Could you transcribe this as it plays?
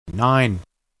9.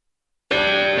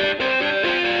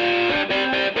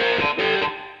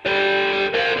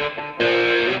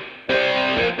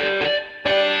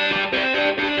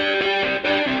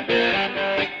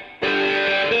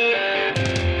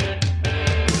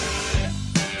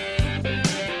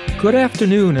 Good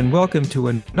afternoon and welcome to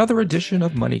another edition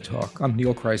of Money Talk. I'm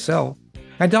Neil Kreisel,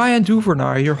 and Diane Duver and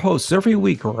I are your hosts every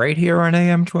week right here on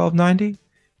AM 1290,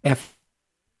 FM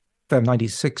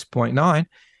 96.9,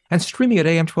 and streaming at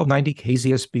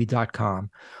am1290kzsb.com.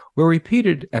 We're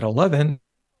repeated at 11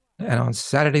 and on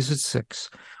Saturdays at 6.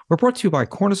 We're brought to you by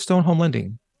Cornerstone Home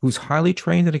Lending, whose highly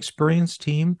trained and experienced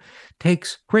team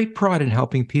takes great pride in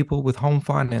helping people with home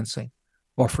financing,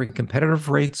 offering competitive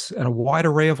rates and a wide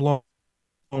array of loan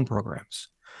programs.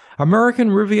 American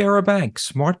Riviera Bank,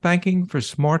 smart banking for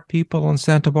smart people in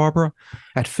Santa Barbara,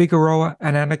 at Figueroa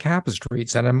and Anacapa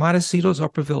Streets, and in Montecito's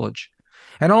Upper Village.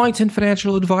 And Arlington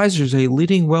Financial Advisors, a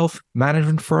leading wealth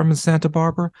management firm in Santa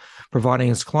Barbara,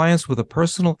 providing its clients with the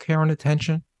personal care and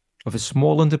attention of a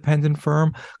small independent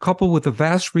firm, coupled with the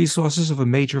vast resources of a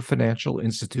major financial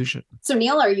institution. So,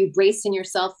 Neil, are you bracing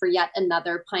yourself for yet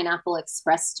another Pineapple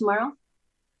Express tomorrow?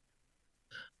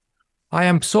 I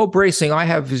am so bracing. I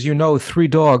have, as you know, 3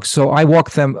 dogs, so I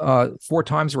walk them 4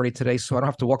 times already today, so I don't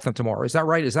have to walk them tomorrow. Is that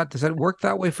right? Does that work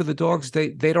that way for the dogs?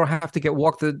 They don't have to get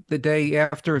walked the day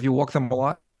after if you walk them a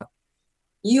lot?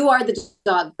 You are the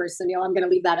dog person, Neil. I'm going to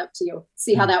leave that up to you.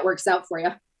 See how that works out for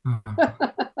you.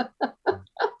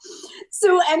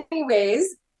 So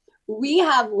anyways, we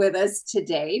have with us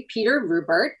today Peter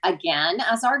Rupert, again,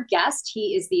 as our guest.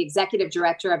 He is the Executive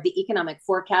Director of the Economic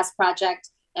Forecast Project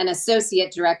and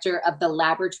Associate Director of the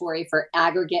Laboratory for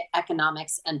Aggregate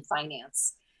Economics and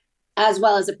Finance, as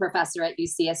well as a professor at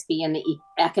UCSB in the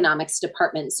Economics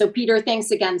Department. So, Peter, thanks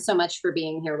again so much for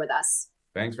being here with us.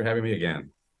 Thanks for having me again.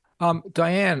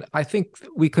 Diane, I think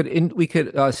we could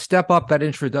step up that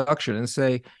introduction and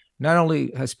say, not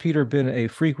only has Peter been a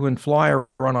frequent flyer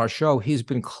on our show, he's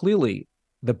been clearly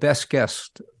the best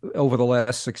guest over the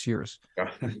last 6 years.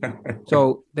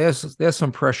 So there's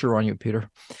some pressure on you,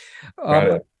 Peter.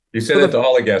 You said that to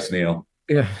all the guests, Neil.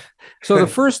 Yeah. So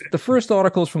the first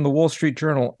article is from the Wall Street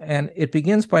Journal, and it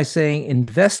begins by saying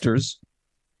investors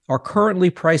are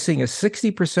currently pricing a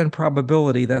 60%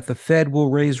 probability that the Fed will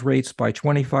raise rates by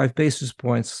 25 basis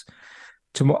points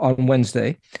on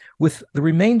Wednesday, with the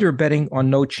remainder betting on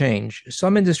no change.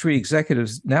 Some industry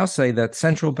executives now say that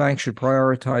central banks should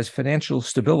prioritize financial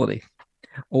stability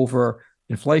over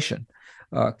inflation.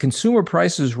 Consumer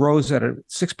prices rose at a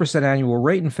 6% annual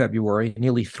rate in February,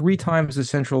 nearly 3 times the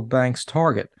central bank's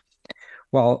target.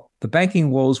 While the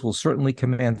banking woes will certainly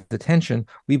command attention,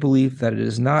 we believe that it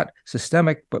is not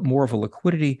systemic, but more of a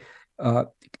liquidity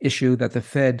issue that the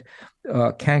Fed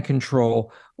can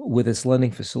control with its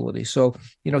lending facility. So,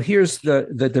 here's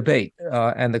the debate.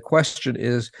 And the question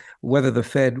is whether the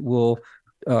Fed will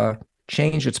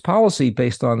change its policy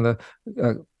based on the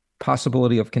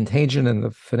possibility of contagion and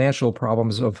the financial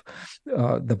problems of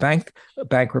the bank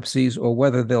bankruptcies, or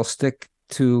whether they'll stick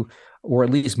to, or at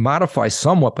least modify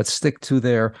somewhat, but stick to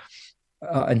their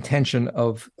intention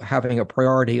of having a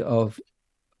priority of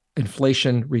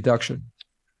inflation reduction.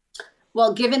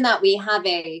 Well, given that we have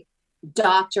a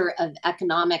doctor of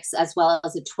economics as well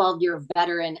as a 12-year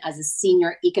veteran as a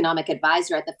senior economic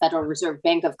advisor at the Federal Reserve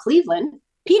Bank of Cleveland,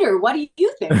 Peter, what do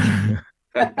you think?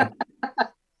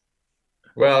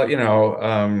 Well,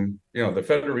 the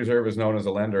Federal Reserve is known as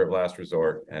a lender of last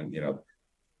resort, and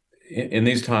in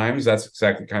these times, that's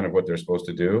exactly kind of what they're supposed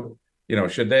to do.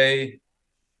 Should they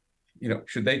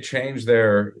change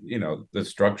their, the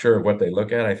structure of what they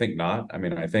look at? I think not. I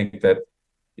mean, I think that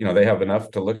they have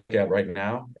enough to look at right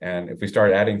now. And if we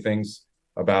start adding things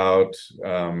about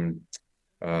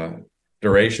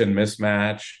duration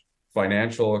mismatch,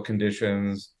 financial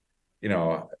conditions,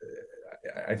 I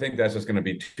think that's just going to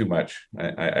be too much.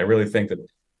 I really think that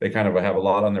they kind of have a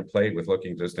lot on their plate with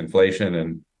looking just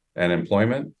inflation and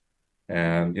employment.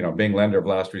 And, being lender of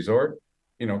last resort,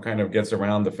 kind of gets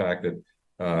around the fact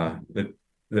that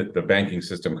the banking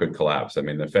system could collapse. I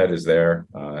mean, the Fed is there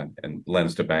and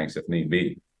lends to banks if need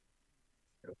be.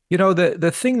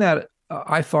 The thing that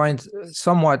I find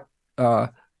somewhat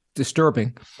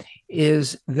disturbing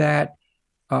is that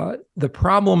the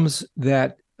problems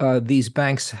that these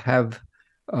banks have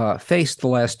faced the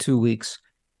last 2 weeks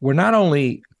were not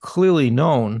only clearly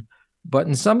known, but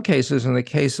in some cases, in the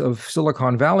case of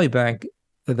Silicon Valley Bank,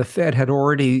 the Fed had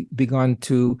already begun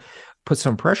to put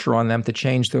some pressure on them to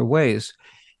change their ways.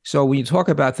 So when you talk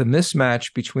about the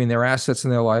mismatch between their assets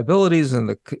and their liabilities and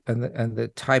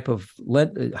the type of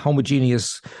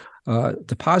homogeneous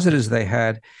depositors they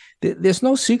had, There's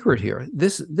no secret here.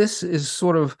 This is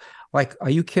sort of like, are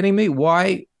you kidding me?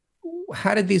 Why?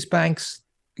 How did these banks?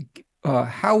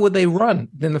 How would they run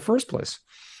in the first place?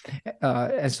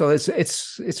 And so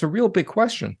it's a real big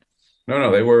question.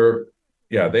 No, they were,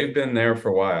 yeah, they've been there for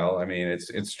a while. I mean,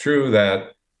 it's true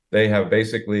that they have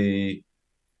basically,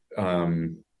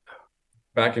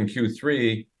 back in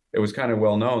Q3, it was kind of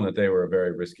well known that they were a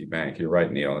very risky bank. You're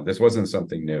right, Neil. This wasn't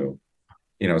something new.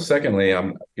 Secondly,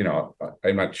 I'm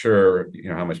not sure,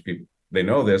 how much people they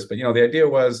know this, but the idea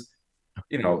was,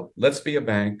 let's be a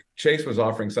bank. Chase was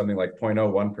offering something like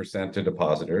 0.01% to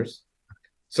depositors.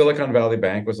 Silicon Valley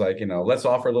Bank was like, let's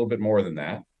offer a little bit more than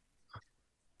that.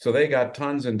 So they got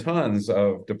tons and tons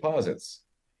of deposits.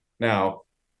 Now,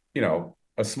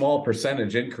 a small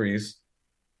percentage increase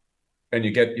and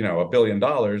you get, $1 billion,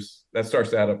 that starts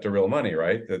to add up to real money,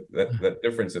 right? That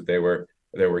difference that they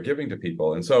were giving to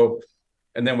people.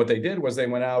 And then what they did was they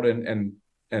went out and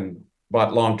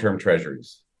bought long-term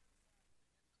treasuries.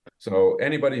 So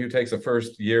anybody who takes a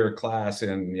first year class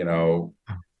in,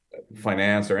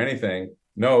 finance or anything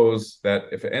knows that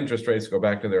if interest rates go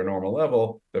back to their normal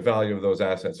level, the value of those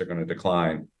assets are going to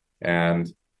decline.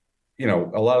 And,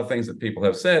 a lot of things that people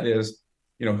have said is,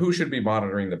 who should be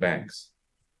monitoring the banks,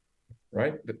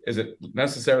 right? Is it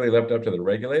necessarily left up to the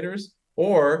regulators,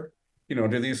 or,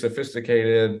 do these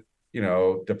sophisticated,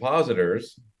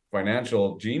 depositors,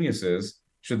 financial geniuses,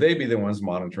 should they be the ones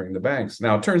monitoring the banks?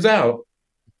 Now, it turns out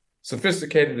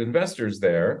sophisticated investors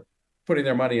there putting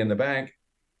their money in the bank,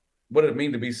 what it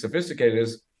means to be sophisticated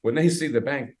is when they see the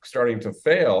bank starting to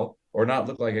fail or not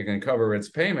look like it can cover its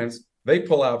payments, they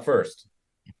pull out first.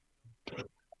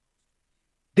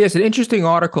 There's an interesting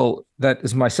article that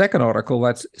is my second article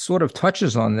that sort of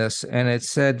touches on this, and it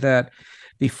said that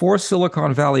before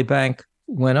Silicon Valley Bank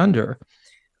went under,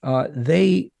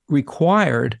 they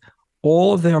required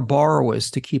all of their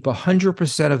borrowers to keep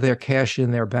 100% of their cash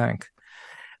in their bank.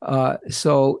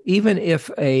 So even if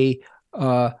a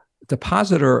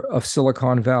depositor of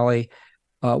Silicon Valley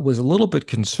was a little bit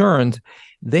concerned,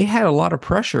 they had a lot of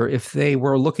pressure if they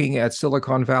were looking at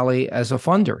Silicon Valley as a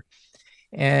funder.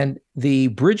 And the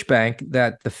bridge bank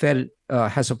that the Fed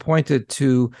has appointed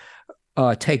to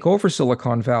take over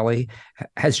Silicon Valley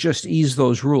has just eased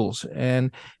those rules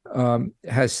and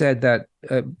has said that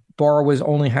borrowers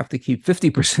only have to keep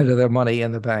 50% of their money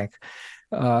in the bank.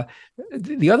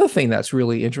 The other thing that's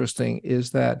really interesting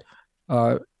is that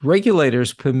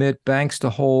regulators permit banks to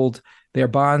hold their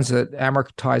bonds at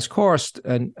amortized cost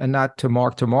and not to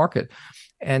mark to market.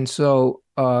 And so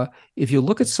if you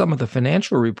look at some of the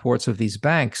financial reports of these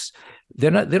banks, they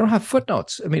don't have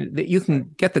footnotes. I mean, you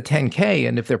can get the 10K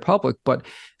and if they're public, but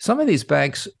some of these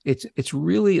banks, it's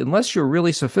really, unless you're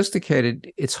really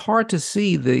sophisticated, it's hard to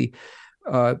see the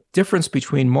difference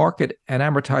between market and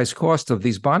amortized cost of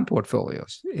these bond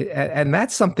portfolios. And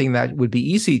that's something that would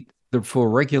be easy for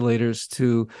regulators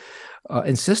to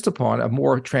insist upon, a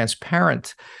more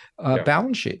transparent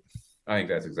balance sheet. I think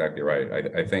that's exactly right.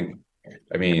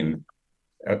 I mean,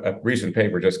 a recent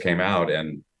paper just came out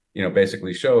and,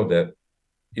 basically showed that,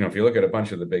 if you look at a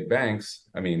bunch of the big banks,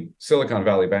 I mean, Silicon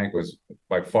Valley Bank was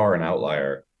by far an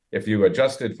outlier. If you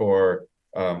adjusted for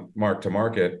mark to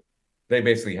market, they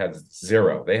basically had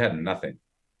zero. They had nothing.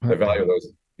 The value of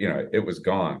those, it was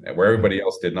gone, where everybody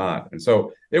else did not. And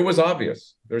so it was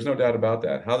obvious. There's no doubt about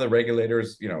that. How the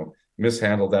regulators,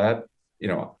 mishandled that,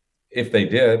 if they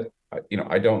did,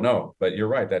 I don't know. But you're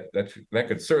right. That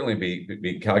could certainly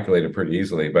be calculated pretty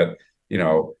easily. But,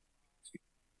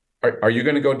 are you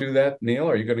going to go do that, Neil?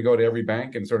 Are you going to go to every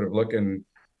bank and sort of look and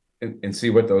see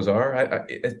what those are?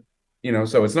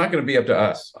 So it's not going to be up to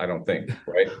us, I don't think,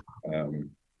 right?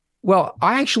 Well,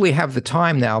 I actually have the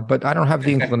time now, but I don't have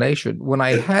the inclination. When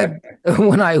it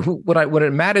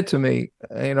mattered to me,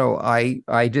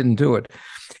 I didn't do it.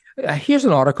 Here's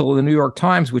an article in the New York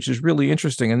Times, which is really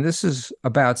interesting, and this is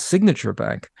about Signature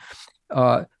Bank.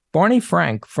 Barney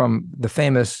Frank from the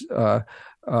famous that's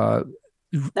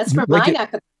from my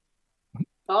neck of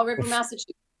Fall River,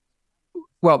 Massachusetts.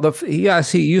 Well,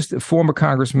 he used to former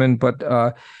congressman, but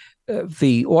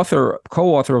the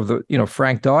co-author of the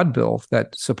Frank Dodd bill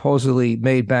that supposedly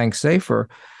made banks safer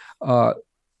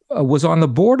was on the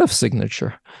board of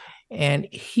Signature, and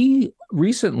he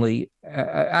recently,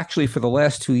 actually for the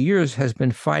last 2 years, has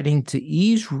been fighting to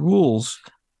ease rules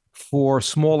for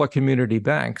smaller community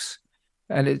banks.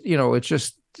 And it's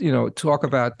just talk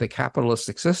about the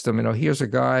capitalistic system. Here's a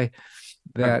guy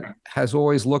that has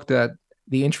always looked at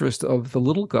the interest of the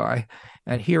little guy.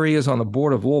 And here he is on the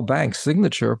board of all banks,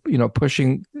 Signature,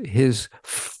 pushing his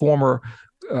former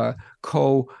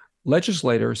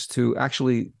co-legislators to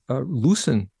actually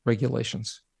loosen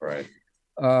regulations. Right.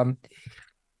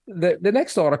 The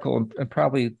next article, and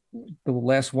probably the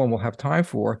last one we'll have time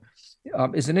for,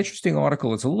 is an interesting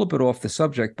article. It's a little bit off the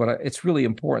subject, but it's really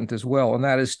important as well. And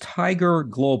that is Tiger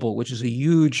Global, which is a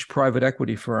huge private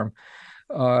equity firm,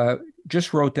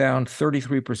 just wrote down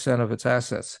 33% of its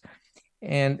assets.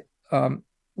 And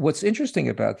what's interesting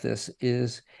about this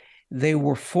is they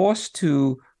were forced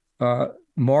to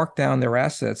mark down their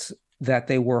assets that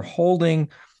they were holding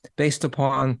based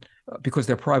upon, because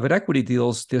they're private equity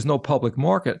deals, there's no public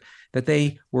market, that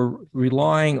they were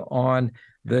relying on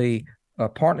the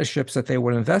partnerships that they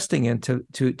were investing in to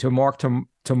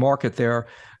market their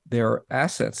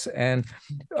assets. And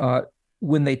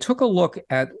when they took a look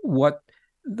at what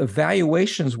the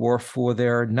valuations were for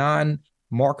their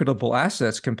non-marketable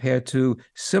assets compared to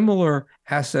similar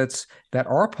assets that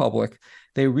are public,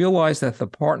 they realized that the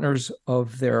partners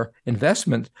of their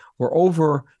investment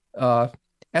were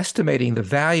estimating the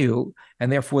value, and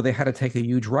therefore they had to take a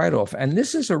huge write-off. And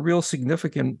this is a real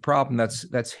significant problem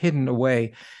that's hidden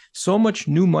away. So much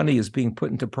new money is being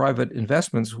put into private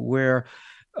investments where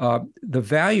the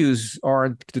values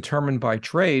aren't determined by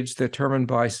trades, they're determined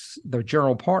by the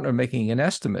general partner making an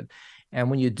estimate. And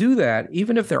when you do that,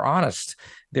 even if they're honest,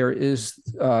 there is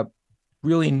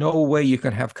really no way you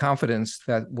can have confidence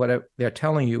that what they're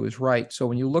telling you is right. So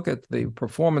when you look at the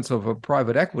performance of a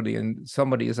private equity and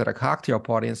somebody is at a cocktail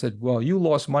party and said, well, you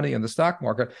lost money in the stock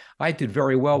market, I did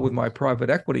very well with my private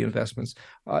equity investments.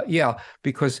 Yeah,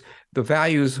 because the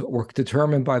values were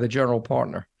determined by the general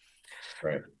partner.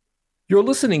 Right. You're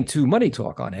listening to Money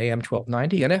Talk on AM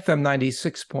 1290 and FM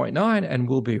 96.9, and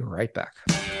we'll be right back.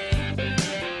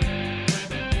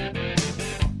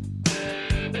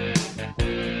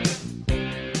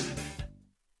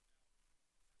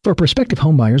 For prospective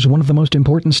homebuyers, one of the most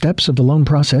important steps of the loan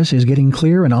process is getting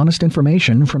clear and honest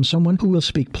information from someone who will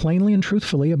speak plainly and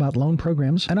truthfully about loan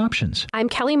programs and options. I'm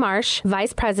Kelly Marsh,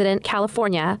 Vice President,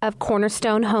 California of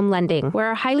Cornerstone Home Lending, where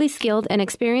our highly skilled and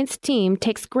experienced team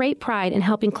takes great pride in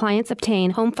helping clients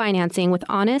obtain home financing with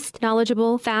honest,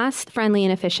 knowledgeable, fast, friendly,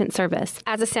 and efficient service.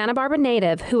 As a Santa Barbara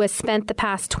native who has spent the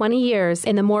past 20 years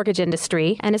in the mortgage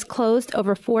industry and has closed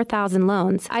over 4,000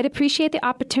 loans, I'd appreciate the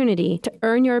opportunity to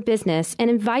earn your business and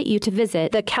invite you to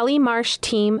visit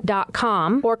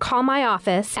thekellymarshteam.com or call my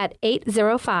office at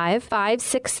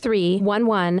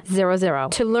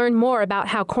 805-563-1100 to learn more about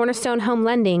how Cornerstone Home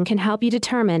Lending can help you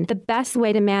determine the best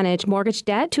way to manage mortgage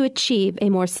debt to achieve a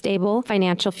more stable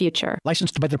financial future.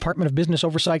 Licensed by the Department of Business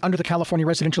Oversight under the California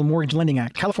Residential Mortgage Lending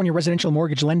Act. California Residential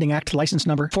Mortgage Lending Act license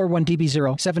number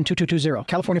 41DB0-72220.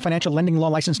 California Financial Lending Law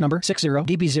license number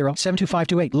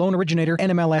 60DB0-72528. Loan originator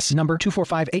NMLS number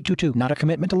 245822. Not a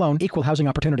commitment to loan. Equal housing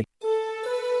opportunity.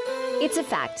 It's a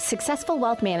fact. Successful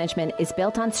wealth management is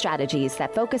built on strategies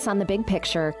that focus on the big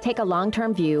picture, take a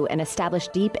long-term view, and establish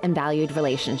deep and valued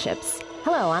relationships.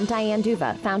 Hello, I'm Diane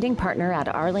Duva, founding partner at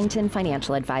Arlington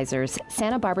Financial Advisors,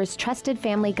 Santa Barbara's trusted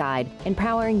family guide,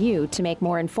 empowering you to make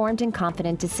more informed and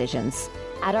confident decisions.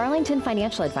 At Arlington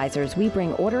Financial Advisors, we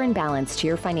bring order and balance to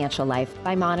your financial life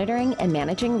by monitoring and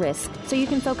managing risk so you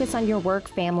can focus on your work,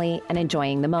 family, and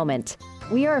enjoying the moment.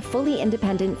 We are a fully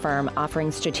independent firm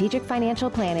offering strategic financial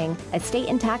planning, estate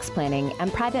and tax planning,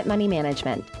 and private money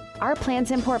management. Our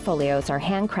plans and portfolios are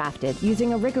handcrafted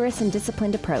using a rigorous and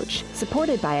disciplined approach,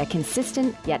 supported by a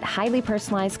consistent yet highly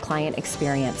personalized client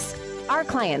experience. Our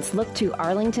clients look to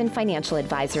Arlington Financial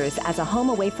Advisors as a home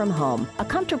away from home, a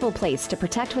comfortable place to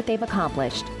protect what they've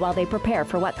accomplished while they prepare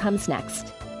for what comes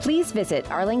next. Please visit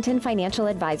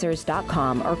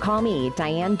arlingtonfinancialadvisors.com or call me,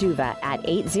 Diane Duva, at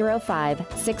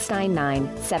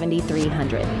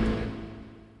 805-699-7300.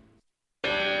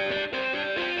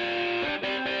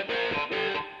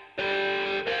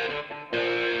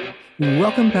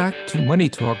 Welcome back to Money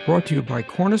Talk, brought to you by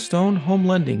Cornerstone Home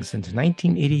Lending. Since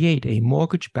 1988, a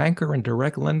mortgage banker and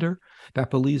direct lender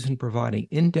that believes in providing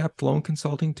in-depth loan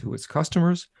consulting to its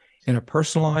customers in a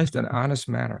personalized and honest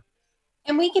manner.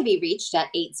 And we can be reached at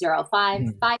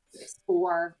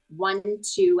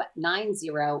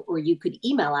 805-564-1290, or you could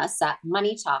email us at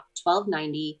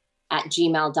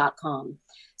moneytalk1290@gmail.com.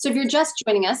 So if you're just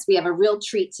joining us, we have a real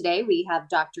treat today. We have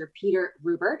Dr. Peter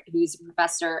Rupert, who's a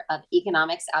professor of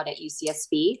economics out at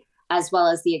UCSB, as well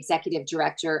as the executive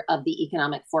director of the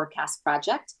Economic Forecast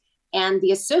Project and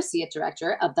the associate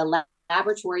director of the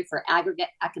Laboratory for Aggregate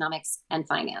Economics and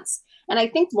Finance. And I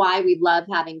think why we love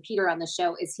having Peter on the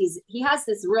show is he has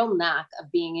this real knack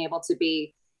of being able to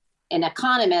be an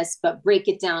economist, but break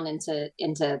it down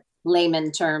into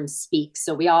layman terms speak,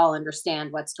 so we all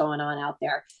understand what's going on out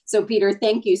there. So Peter,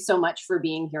 thank you so much for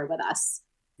being here with us.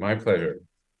 My pleasure.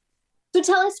 So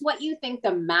tell us what you think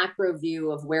the macro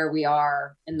view of where we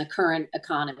are in the current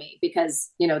economy,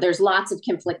 because, there's lots of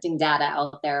conflicting data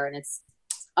out there, and it's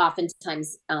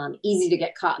oftentimes easy to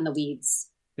get caught in the weeds.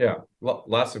 Yeah,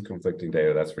 lots of conflicting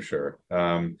data, that's for sure.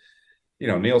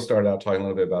 Neil started out talking a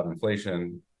little bit about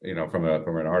inflation, from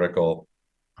an article.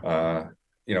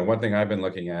 One thing I've been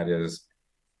looking at is,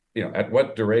 at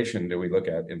what duration do we look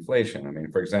at inflation? I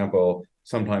mean, for example,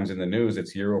 sometimes in the news,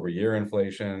 it's year over year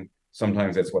inflation.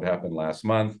 Sometimes it's what happened last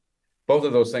month. Both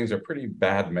of those things are pretty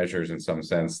bad measures in some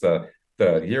sense. The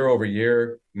year over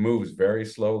year moves very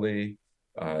slowly.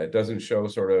 It doesn't show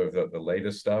sort of the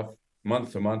latest stuff.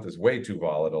 Month to month is way too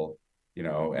volatile,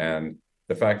 and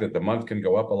the fact that the month can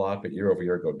go up a lot, but year over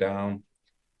year go down.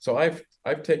 So I've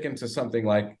taken to something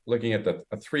like looking at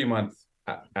a 3-month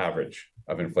average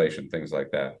of inflation, things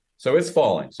like that. So it's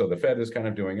falling. So the Fed is kind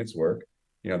of doing its work.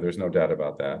 There's no doubt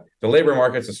about that. The labor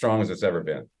market's as strong as it's ever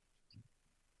been.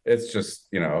 It's just,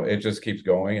 it just keeps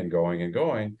going and going and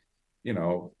going.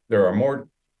 There are more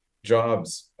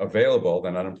jobs available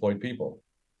than unemployed people.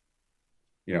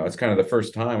 It's kind of the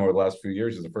first time over the last few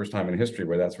years is the first time in history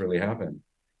where that's really happened.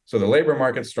 So the labor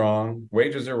market's strong,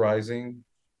 wages are rising,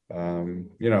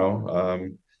 consumers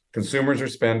are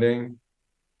spending.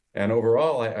 And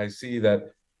overall, I see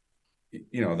that,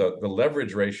 the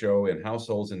leverage ratio in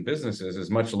households and businesses is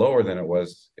much lower than it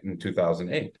was in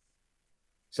 2008.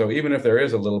 So even if there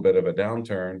is a little bit of a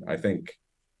downturn, I think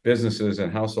businesses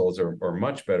and households are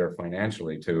much better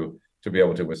financially to be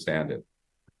able to withstand it.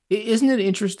 Isn't it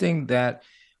interesting that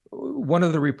one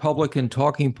of the Republican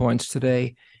talking points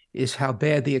today is how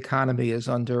bad the economy is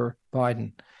under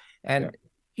Biden? And,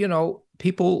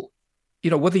 people,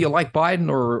 whether you like Biden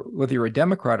or whether you're a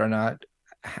Democrat or not,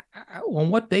 on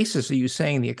what basis are you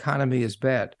saying the economy is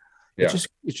bad? Yeah.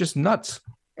 It's just nuts.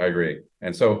 I agree.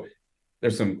 And so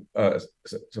there's some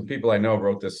people I know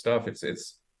wrote this stuff.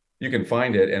 It's you can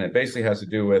find it, and it basically has to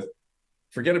do with,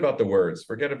 forget about the words,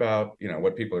 forget about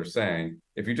what people are saying.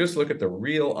 If you just look at the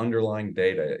real underlying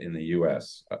data in the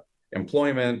U.S.,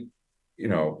 employment,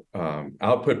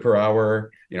 output per hour,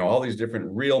 all these different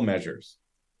real measures,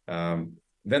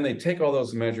 then they take all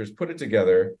those measures, put it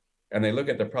together, and they look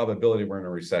at the probability we're in a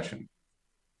recession.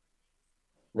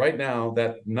 Right now,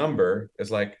 that number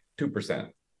is like 2%.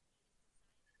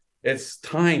 It's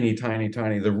tiny, tiny,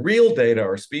 tiny. The real data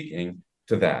are speaking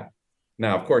to that.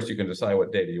 Now, of course, you can decide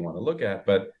what data you want to look at,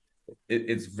 but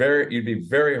you'd be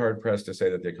very hard pressed to say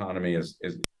that the economy is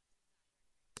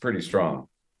pretty strong.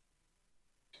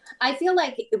 I feel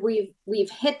like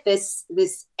we've hit this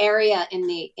area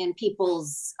in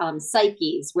people's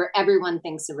psyches where everyone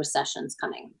thinks a recession's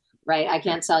coming, right? I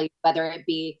can't tell you whether it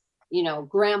be,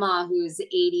 grandma who's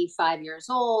 85 years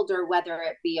old or whether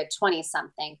it be a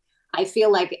 20-something. I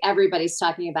feel like everybody's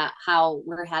talking about how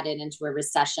we're headed into a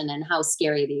recession and how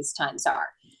scary these times are.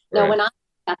 Right. Now, when I look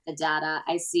at the data,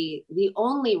 I see the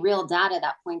only real data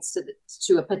that points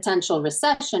to a potential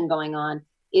recession going on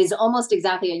is almost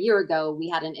exactly a year ago, we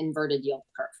had an inverted yield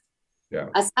curve. Yeah.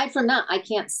 Aside from that, I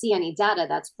can't see any data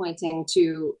that's pointing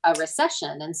to a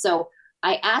recession. And so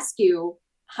I ask you,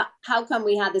 how come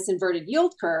we had this inverted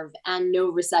yield curve and no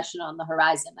recession on the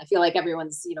horizon? I feel like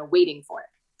everyone's, waiting for it.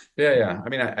 Yeah. I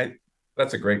mean,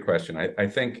 that's a great question. I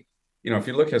think, if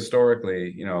you look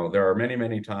historically, there are many,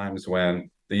 many times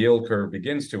when the yield curve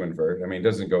begins to invert. I mean, it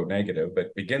doesn't go negative,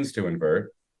 but begins to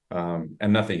invert, and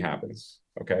nothing happens.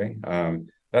 Okay.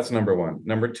 That's number one.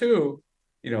 Number two,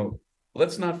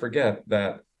 let's not forget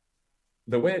that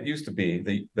the way it used to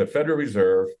be, the Federal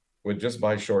Reserve would just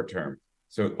buy short term.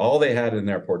 So all they had in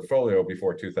their portfolio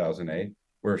before 2008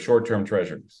 were short-term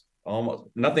treasuries, almost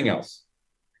nothing else.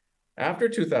 After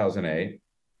 2008,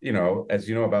 as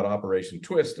you know about Operation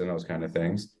Twist and those kind of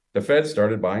things, the Fed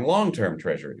started buying long-term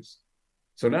treasuries.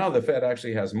 So now the Fed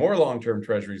actually has more long-term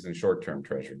treasuries than short-term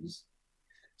treasuries.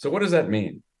 So what does that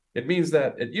mean? It means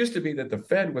that it used to be that the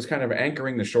Fed was kind of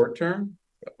anchoring the short term,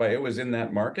 but it was in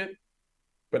that market,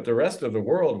 but the rest of the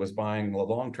world was buying the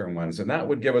long-term ones. And that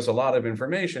would give us a lot of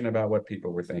information about what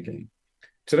people were thinking.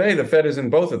 Today, the Fed is in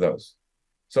both of those.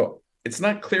 So it's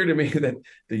not clear to me that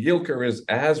the yield curve is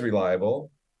as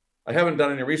reliable. I haven't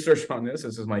done any research on this.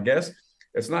 This is my guess.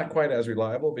 It's not quite as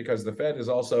reliable because the Fed is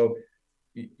also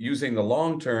using the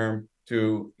long term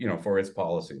to, for its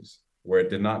policies, where it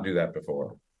did not do that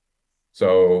before.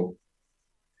 So,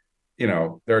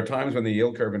 there are times when the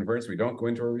yield curve inverts, we don't go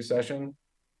into a recession.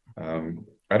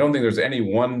 I don't think there's any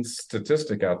one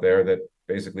statistic out there that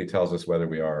basically tells us whether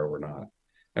we are or we're not.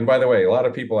 And by the way, a lot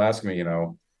of people ask me,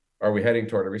 are we heading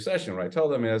toward a recession? What I tell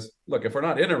them is, look, if we're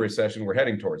not in a recession, we're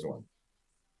heading towards one.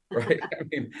 right? I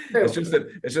mean, it's just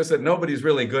that nobody's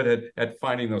really good at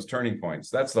finding those turning points.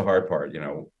 That's the hard part,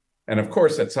 And of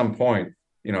course, at some point,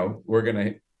 we're going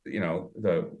to,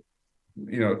 the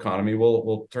economy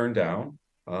will turn down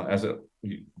as it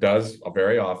does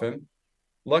very often.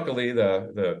 Luckily,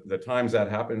 the times that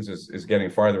happens is getting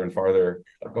farther and farther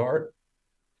apart,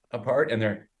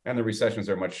 and the recessions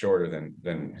are much shorter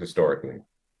than historically.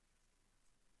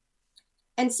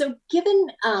 And so, given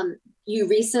you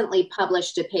recently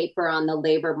published a paper on the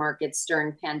labor markets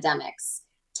during pandemics,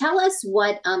 tell us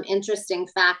what interesting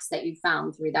facts that you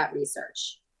found through that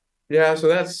research. Yeah, so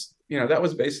that's that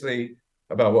was basically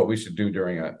about what we should do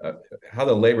during how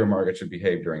the labor market should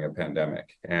behave during a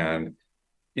pandemic. And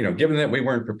given that we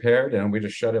weren't prepared and we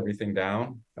just shut everything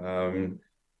down,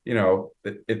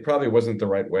 it probably wasn't the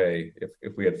right way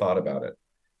if we had thought about it.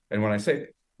 And when I say,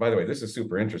 by the way, this is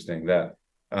super interesting that,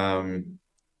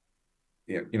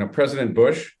 President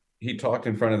Bush, he talked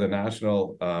in front of the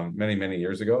national many, many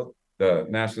years ago, the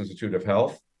National Institute of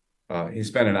Health. He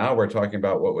spent an hour talking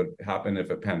about what would happen if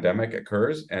a pandemic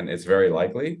occurs, and it's very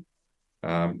likely.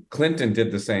 Clinton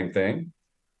did the same thing.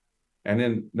 And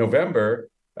in November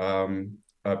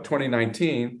of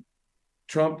 2019,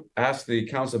 Trump asked the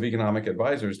Council of Economic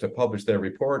Advisors to publish their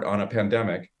report on a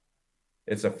pandemic.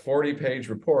 It's a 40-page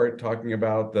report talking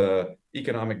about the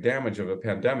economic damage of a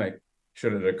pandemic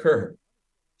should it occur.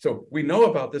 So we know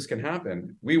about this can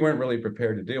happen. We weren't really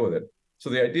prepared to deal with it. So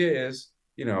the idea is,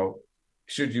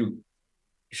 should you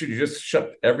just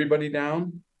shut everybody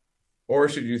down, or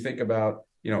should you think about,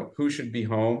 who should be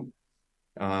home?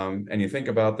 And you think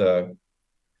about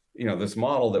this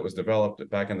model that was developed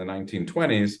back in the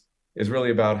 1920s is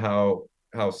really about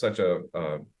how such a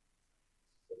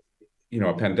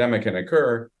pandemic can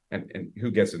occur and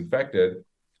who gets infected.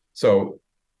 So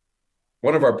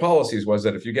one of our policies was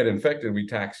that if you get infected, we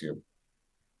tax you.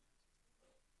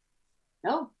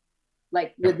 Oh,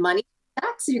 like with money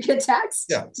tax, you get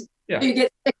taxed? Yeah. You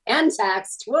get sick and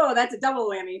taxed. Whoa, that's a double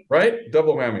whammy. Right?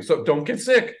 Double whammy. So don't get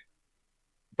sick.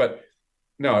 But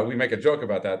no, we make a joke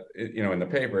about that, in the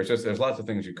paper. It's just there's lots of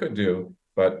things you could do.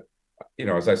 But,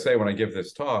 as I say when I give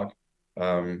this talk,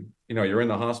 you're in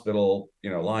the hospital,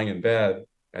 lying in bed,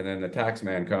 and then the tax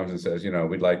man comes and says,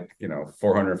 we'd like,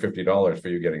 $450 for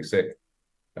you getting sick.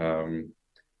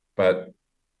 But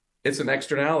it's an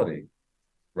externality,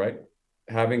 right?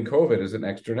 Having COVID is an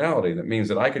externality. That means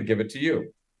that I could give it to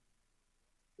you.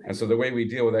 And so the way we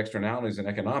deal with externalities in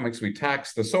economics, we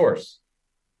tax the source.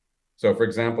 So for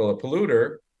example, a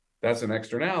polluter, that's an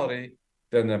externality,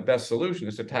 then the best solution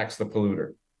is to tax the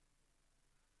polluter.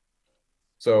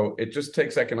 So it just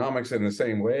takes economics in the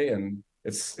same way. And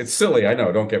it's silly, I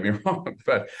know, don't get me wrong,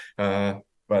 but that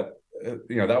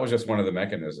was just one of the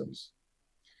mechanisms.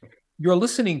 You're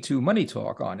listening to Money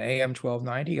Talk on AM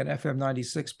 1290 and FM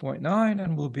 96.9,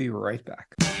 and we'll be right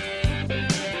back.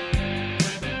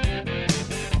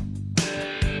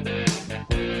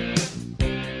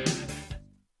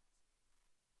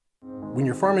 When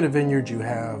you're farming a vineyard, you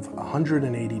have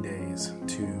 180 days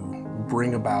to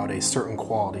bring about a certain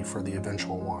quality for the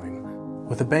eventual wine.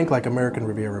 With a bank like American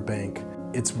Riviera Bank,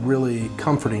 it's really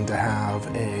comforting to have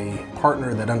a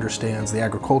partner that understands the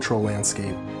agricultural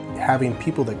landscape. Having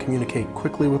people that communicate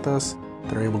quickly with us,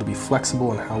 that are able to be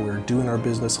flexible in how we're doing our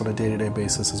business on a day-to-day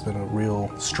basis has been a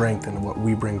real strength in what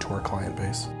we bring to our client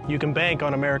base. You can bank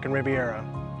on American Riviera.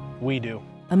 We do.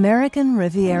 American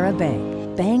Riviera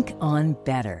Bank. Bank on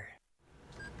better.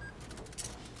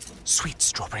 Sweet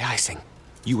strawberry icing.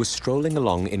 You were strolling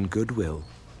along in Goodwill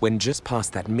when just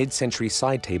past that mid-century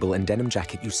side table and denim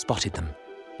jacket you spotted them,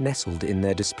 nestled in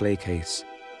their display case.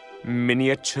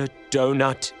 Miniature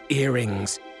donut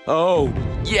earrings. Oh,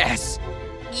 yes!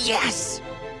 Yes!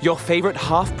 Your favorite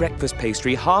half-breakfast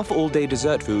pastry, half-all-day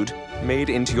dessert food,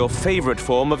 made into your favorite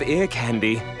form of ear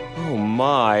candy. Oh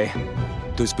my.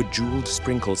 Those bejeweled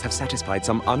sprinkles have satisfied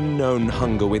some unknown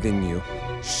hunger within you.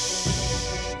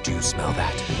 Shh, do you smell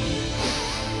that?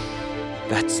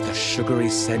 That's the sugary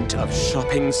scent of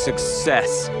shopping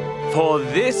success. For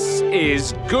this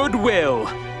is Goodwill.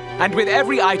 And with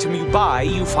every item you buy,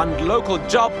 you fund local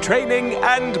job training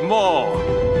and more.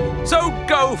 So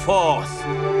go forth.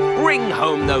 Bring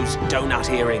home those donut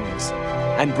earrings.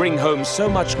 And bring home so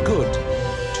much good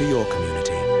to your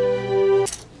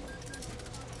community.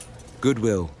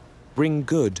 Goodwill. Bring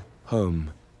good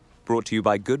home. Brought to you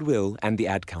by Goodwill and the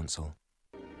Ad Council.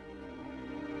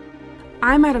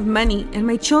 I'm out of money and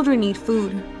my children need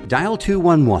food. Dial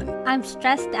 211. I'm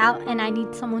stressed out and I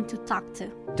need someone to talk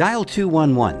to. Dial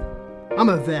 211. I'm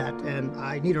a vet and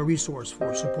I need a resource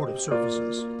for supportive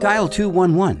services. Dial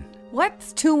 211.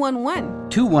 What's 211?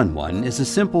 211 is a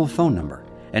simple phone number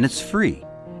and it's free.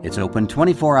 It's open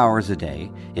 24 hours a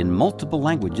day in multiple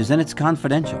languages, and it's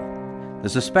confidential.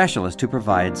 There's a specialist who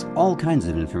provides all kinds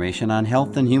of information on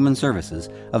health and human services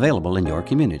available in your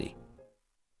community.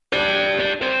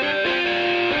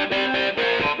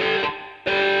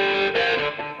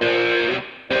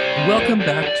 Welcome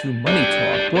back to Money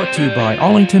Talk, brought to you by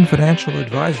Arlington Financial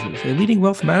Advisors, a leading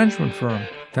wealth management firm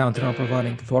founded on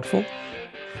providing thoughtful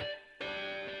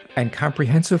and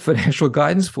comprehensive financial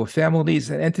guidance for families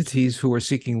and entities who are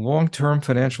seeking long-term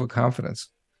financial confidence.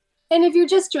 And if you're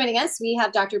just joining us, we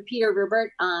have Dr. Peter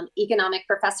Rupert, economic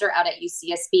professor out at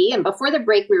UCSB. And before the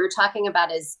break, we were talking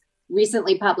about his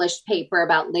recently published paper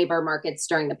about labor markets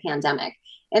during the pandemic.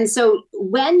 And so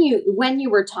when you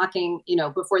were talking,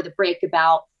 before the break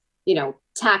about,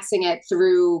 taxing it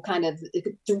through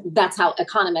that's how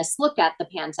economists look at the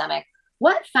pandemic.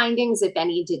 What findings, if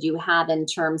any, did you have in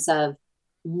terms of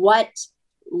what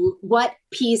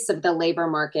piece of the labor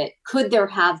market could there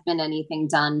have been anything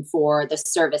done for the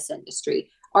service industry?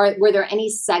 Or were there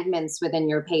any segments within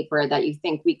your paper that you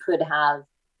think we could have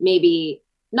maybe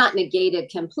not negated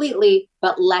completely,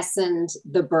 but lessened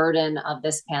the burden of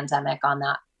this pandemic on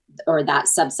that or that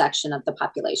subsection of the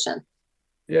population?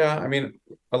 Yeah, I mean,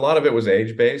 a lot of it was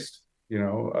age-based.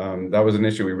 That was an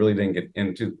issue we really didn't get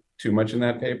into too much in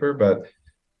that paper, but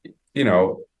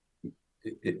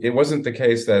it wasn't the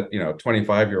case that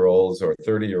 25-year-olds or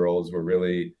 30-year-olds were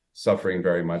really suffering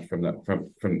very much from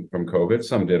COVID.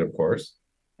 Some did, of course,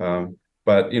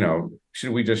 but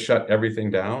should we just shut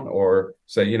everything down, or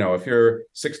say if you're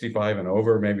 65 and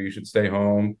over, maybe you should stay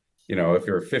home? If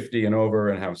you're 50 and over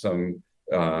and have some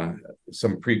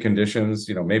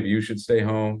preconditions, maybe you should stay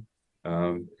home.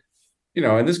 And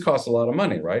this costs a lot of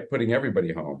money, right? Putting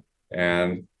everybody home,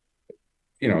 and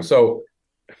so.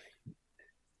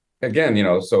 Again,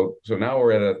 so now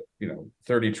we're at a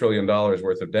 $30 trillion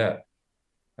worth of debt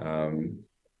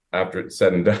after it's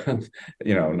said and done.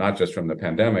 Not just from the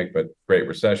pandemic, but Great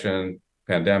Recession,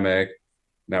 pandemic.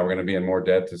 Now we're going to be in more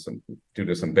debt due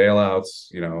to some bailouts.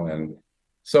 And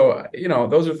so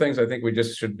those are things I think we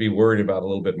just should be worried about a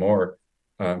little bit more,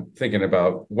 thinking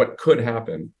about what could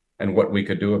happen and what we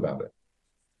could do about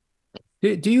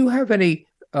it. Do you have any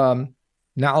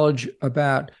knowledge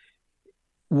about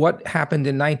what happened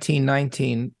in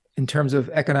 1919 in terms of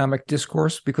economic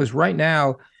discourse? Because right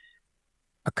now,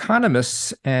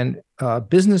 economists and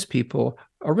business people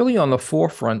are really on the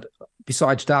forefront,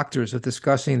 besides doctors, of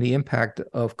discussing the impact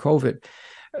of COVID.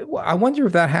 I wonder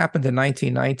if that happened in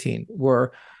 1919.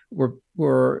 Were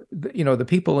the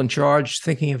people in charge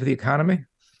thinking of the economy?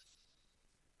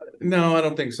 No, I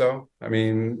don't think so. I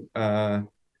mean, but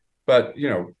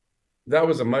that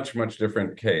was a much, much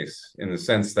different case in the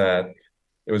sense that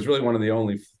it was really one of the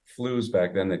only flus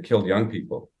back then that killed young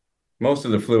people. Most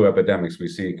of the flu epidemics we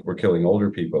see were killing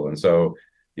older people. And so,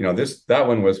 that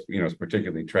one was,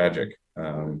 particularly tragic.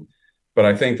 But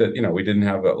I think that, we didn't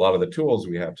have a lot of the tools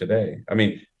we have today. I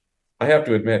mean, I have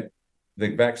to admit,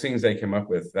 the vaccines they came up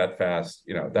with that fast,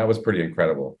 that was pretty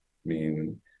incredible. I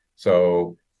mean,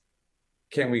 so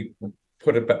can we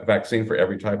put a vaccine for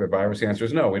every type of virus? The answer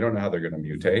is no. We don't know how they're going to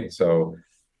mutate. So,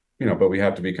 but we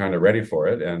have to be kind of ready for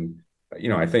it. And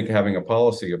I think having a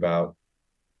policy about,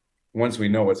 once we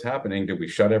know what's happening, do we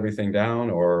shut everything down,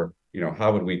 or,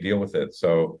 how would we deal with it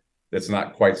so it's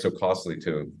not quite so costly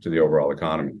to the overall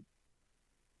economy?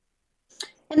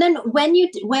 And then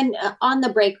when on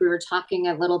the break, we were talking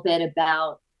a little bit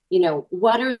about,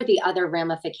 what are the other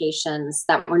ramifications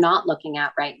that we're not looking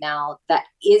at right now that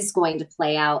is going to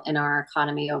play out in our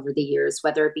economy over the years,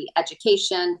 whether it be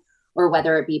education or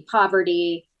whether it be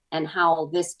poverty, and how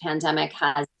this pandemic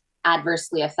has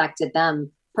adversely affected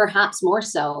them, perhaps more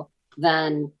so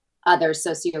than other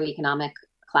socioeconomic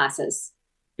classes.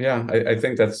 Yeah, I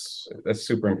think that's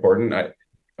super important.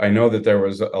 I know that there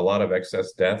was a lot of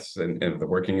excess deaths in the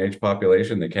working age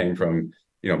population that came from,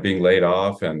 being laid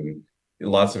off, and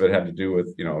lots of it had to do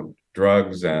with,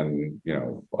 drugs and,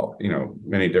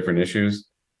 many different issues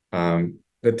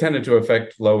that tended to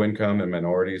affect low income and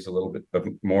minorities a little bit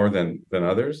more than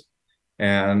others.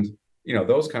 And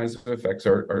those kinds of effects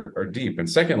are deep. And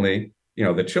secondly,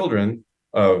 the children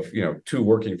of, two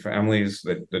working families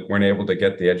that weren't able to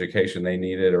get the education they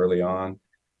needed early on.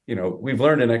 We've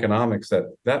learned in economics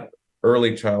that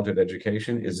early childhood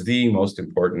education is the most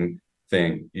important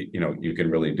thing, you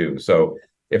can really do. So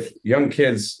if young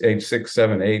kids age 6,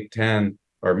 7, 8, 10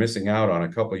 are missing out on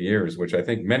a couple of years, which I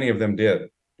think many of them did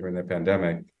during the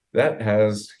pandemic, that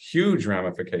has huge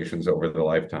ramifications over the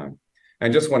lifetime.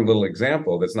 And just one little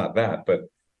example that's not that, but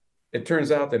it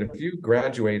turns out that if you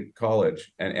graduate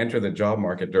college and enter the job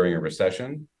market during a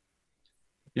recession,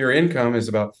 your income is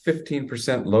about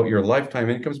 15% low. Your lifetime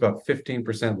income is about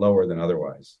 15% lower than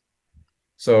otherwise.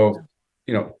 So,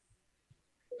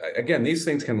 again, these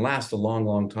things can last a long,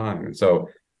 long time. And so,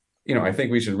 I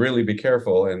think we should really be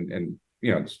careful and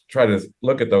try to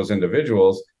look at those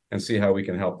individuals and see how we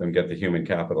can help them get the human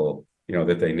capital,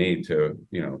 that they need to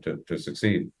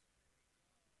succeed.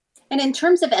 And in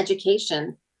terms of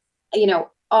education,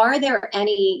 are there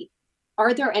any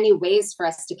ways for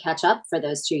us to catch up for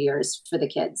those 2 years for the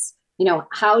kids?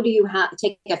 How do you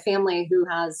take a family who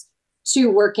has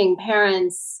 2 working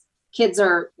parents? Kids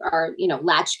are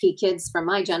latchkey kids from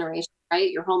my generation, right?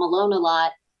 You're home alone a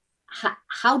lot.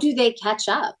 How do they catch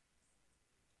up?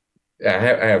 Yeah,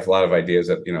 I have a lot of ideas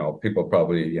that, people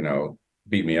probably,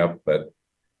 beat me up, but,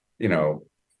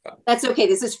 that's okay.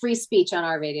 This is free speech on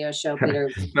our radio show,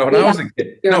 Peter. When I was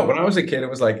a kid, it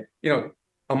was like,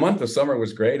 a month of summer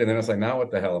was great. And then it's like, now what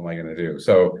the hell am I going to do?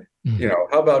 So,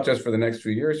 how about just for the next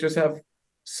few years, just have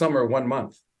summer 1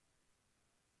 month,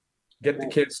 get the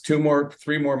kids 3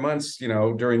 more months,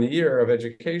 during the year of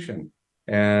education.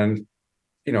 And,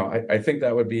 I think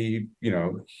that would be,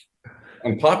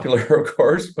 unpopular, of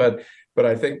course, but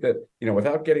I think that,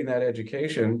 without getting that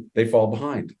education, they fall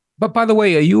behind. But by the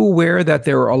way, are you aware that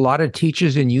there are a lot of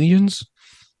teachers in unions?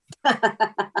 I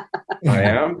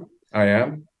am.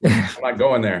 I'm not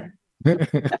going there.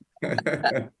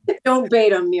 Don't bait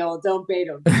them, Neil. Don't bait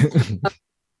them.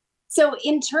 So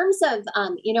in terms of,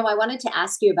 I wanted to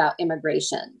ask you about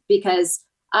immigration, because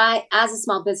I, as a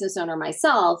small business owner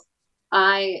myself,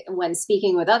 when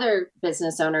speaking with other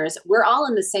business owners, we're all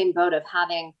in the same boat of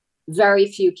having very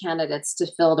few candidates to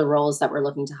fill the roles that we're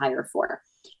looking to hire for.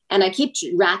 And I keep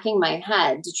racking my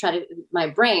head my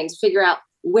brain to figure out,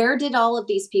 where did all of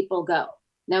these people go?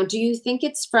 Now, do you think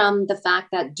it's from the fact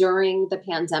that during the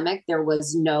pandemic, there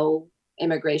was no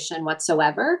immigration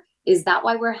whatsoever? Is that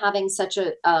why we're having such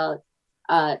a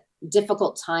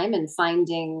difficult time in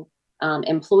finding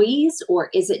employees? Or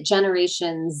is it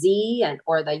Generation Z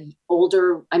or the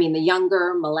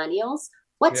younger millennials?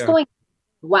 What's going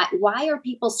on? Why are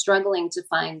people struggling to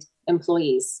find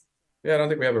employees? Yeah, I don't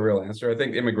think we have a real answer. I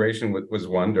think immigration was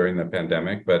one during the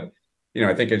pandemic, but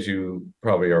I think, as you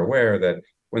probably are aware, that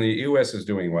when the U.S. is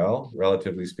doing well,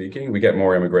 relatively speaking, we get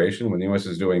more immigration. When the U.S.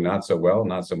 is doing not so well,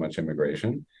 not so much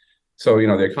immigration. So,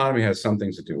 the economy has some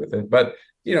things to do with it. But,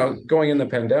 going in the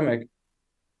pandemic,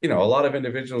 a lot of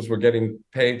individuals were getting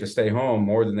paid to stay home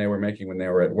more than they were making when they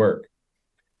were at work.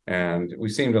 And we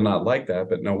seem to not like that.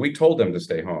 But no, we told them to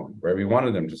stay home, right? We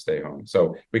wanted them to stay home.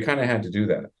 So we kind of had to do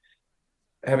that.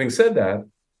 Having said that,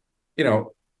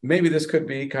 maybe this could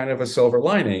be kind of a silver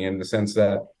lining, in the sense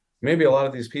that maybe a lot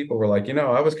of these people were like,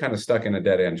 I was kind of stuck in a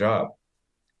dead-end job.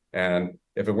 And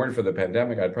if it weren't for the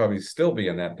pandemic, I'd probably still be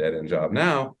in that dead-end job.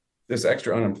 Now, this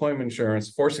extra unemployment insurance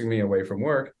forcing me away from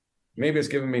work, maybe it's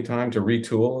giving me time to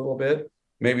retool a little bit,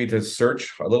 maybe to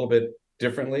search a little bit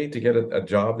differently to get a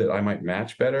job that I might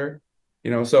match better.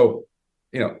 So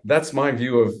that's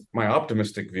my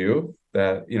optimistic view,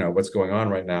 that, what's going on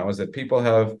right now is that people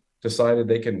have decided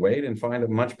they can wait and find a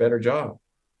much better job.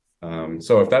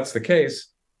 So if that's the case,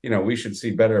 we should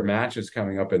see better matches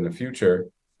coming up in the future,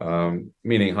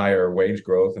 meaning higher wage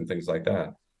growth and things like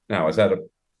that. Now,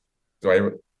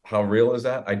 how real is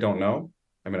that? I don't know.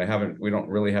 I mean, we don't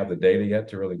really have the data yet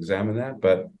to really examine that,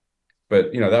 but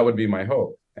that would be my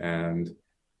hope. And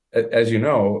as you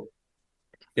know,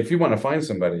 if you want to find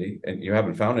somebody and you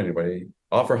haven't found anybody,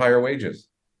 offer higher wages.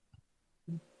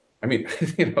 I mean,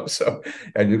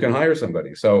 and you can hire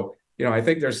somebody. So, I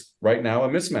think there's right now a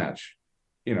mismatch,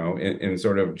 in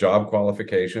sort of job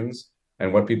qualifications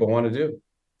and what people want to do.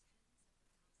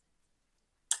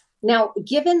 Now,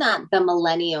 given that the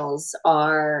millennials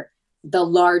are the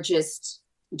largest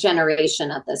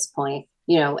generation at this point,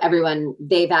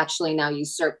 they've actually now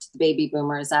usurped the baby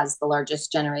boomers as the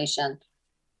largest generation.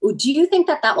 Do you think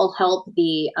that will help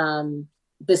the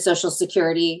Social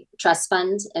Security Trust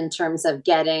Fund in terms of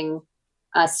getting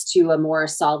us to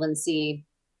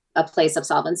a place of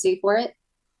solvency for it?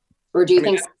 Or do you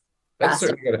think that's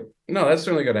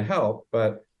certainly going to help?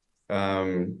 But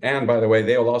and by the way,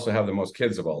 they will also have the most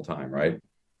kids of all time, right?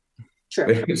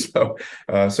 True. So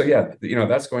yeah,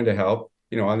 that's going to help.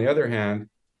 On the other hand,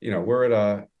 we're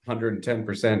at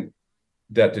 110%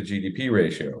 debt to GDP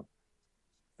ratio.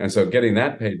 And so getting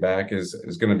that paid back is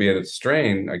going to be at a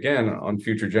strain, again, on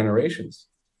future generations.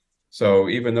 So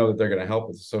even though they're going to help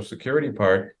with the Social Security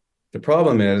part, the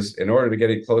problem is, in order to get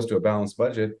it close to a balanced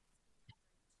budget,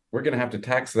 we're going to have to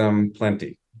tax them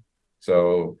plenty.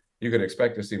 So you could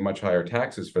expect to see much higher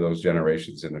taxes for those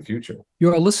generations in the future.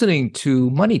 You're listening to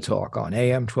Money Talk on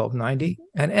AM 1290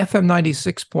 and FM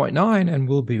 96.9, and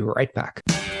we'll be right back.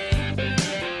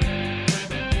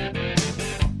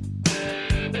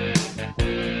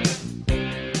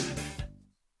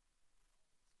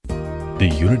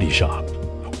 Unity Shop.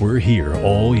 We're here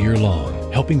all year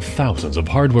long, helping thousands of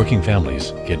hardworking families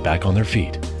get back on their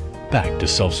feet, back to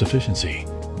self-sufficiency.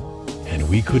 And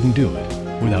we couldn't do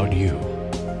it without you.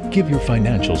 Give your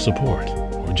financial support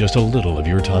or just a little of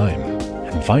your time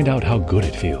and find out how good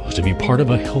it feels to be part of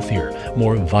a healthier,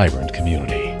 more vibrant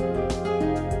community.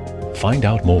 Find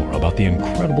out more about the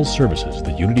incredible services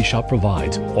the Unity Shop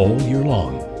provides all year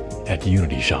long at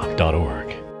unityshop.org.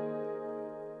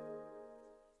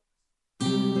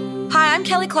 Hi, I'm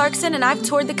Kelly Clarkson, and I've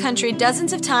toured the country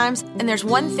dozens of times, and there's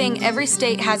one thing every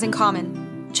state has in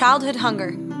common: childhood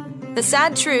hunger. The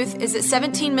sad truth is that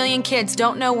 17 million kids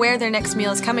don't know where their next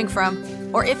meal is coming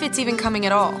from, or if it's even coming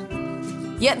at all.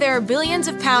 Yet there are billions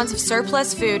of pounds of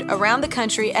surplus food around the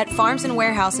country at farms and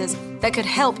warehouses that could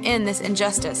help end this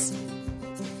injustice.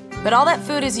 But all that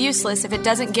food is useless if it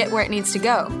doesn't get where it needs to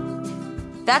go.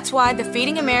 That's why the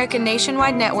Feeding America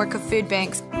nationwide network of food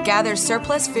banks gathers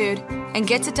surplus food and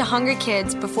gets it to hungry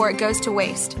kids before it goes to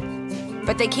waste.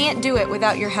 But they can't do it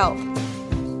without your help.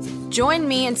 Join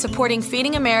me in supporting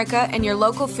Feeding America and your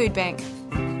local food bank.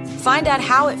 Find out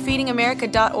how at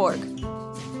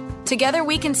feedingamerica.org. Together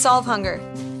we can solve hunger.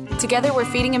 Together we're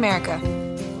Feeding America.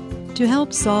 To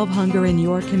help solve hunger in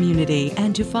your community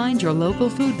and to find your local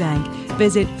food bank,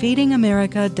 visit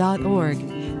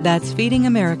feedingamerica.org. That's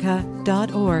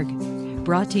feedingamerica.org.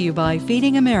 Brought to you by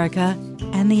Feeding America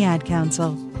and the Ad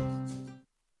Council.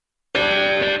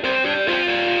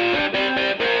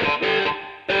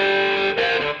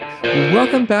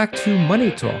 Welcome back to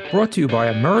Money Talk, brought to you by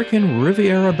American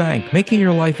Riviera Bank, making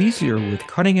your life easier with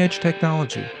cutting-edge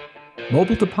technology.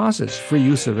 Mobile deposits, free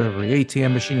use of every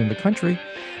ATM machine in the country,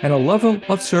 and a level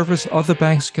of service other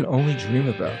banks can only dream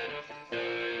about.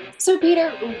 So,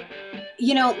 Peter,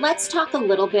 let's talk a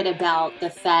little bit about the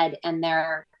Fed and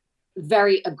their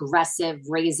very aggressive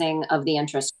raising of the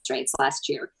interest rates last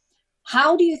year.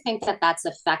 How do you think that that's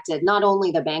affected not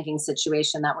only the banking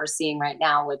situation that we're seeing right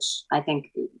now, which I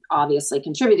think obviously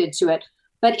contributed to it,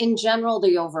 but in general,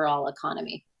 the overall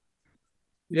economy?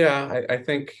 Yeah, I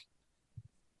think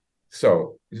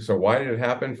so. So why did it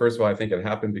happen? First of all, I think it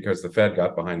happened because the Fed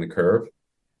got behind the curve.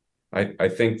 I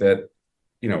think that,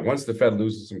 once the Fed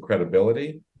loses some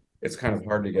credibility, it's kind of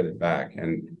hard to get it back.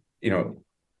 And,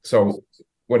 so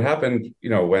what happened,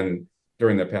 when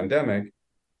during the pandemic,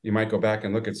 you might go back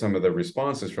and look at some of the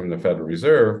responses from the Federal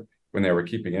Reserve when they were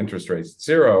keeping interest rates at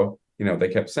zero. They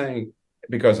kept saying,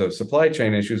 because of supply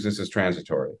chain issues, this is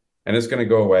transitory and it's going to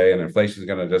go away and inflation is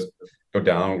going to just go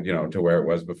down, to where it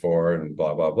was before and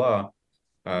blah, blah, blah.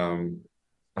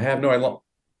 I have no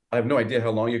idea how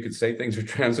long you could say things are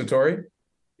transitory,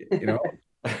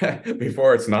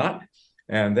 before it's not.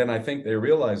 And then I think they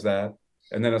realized that.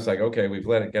 And then it's like, okay, we've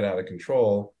let it get out of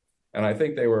control. And I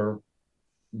think they were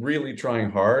really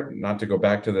trying hard not to go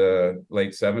back to the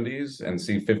late 70s and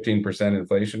see 15%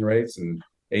 inflation rates and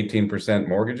 18%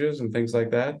 mortgages and things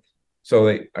like that. So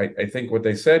I think what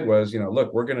they said was,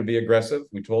 look, we're going to be aggressive.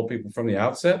 We told people from the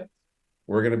outset,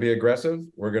 we're going to be aggressive.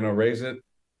 We're going to raise it,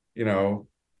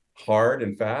 hard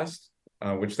and fast,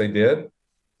 which they did.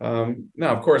 Now,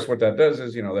 of course, what that does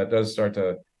is, that does start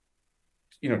to,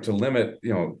 to limit,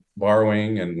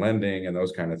 borrowing and lending and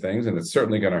those kind of things. And it's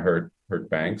certainly going to hurt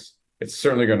banks. It's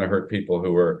certainly going to hurt people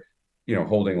who are,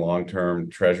 holding long-term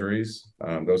treasuries,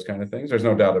 those kind of things. There's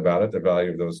no doubt about it. The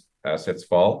value of those assets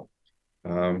fall.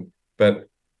 But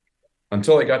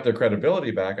until they got their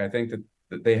credibility back, I think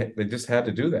that they just had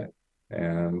to do that.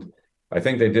 And I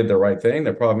think they did the right thing.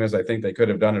 The problem is I think they could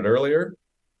have done it earlier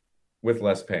with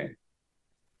less pain.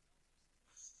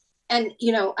 And,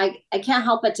 I can't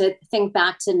help but to think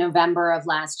back to November of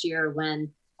last year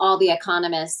when all the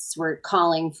economists were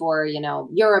calling for,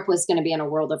 Europe was going to be in a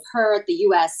world of hurt. The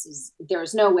U.S.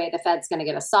 There's no way the Fed's going to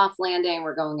get a soft landing.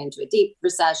 We're going into a deep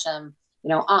recession,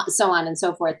 so on and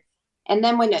so forth. And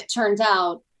then when it turned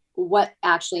out, what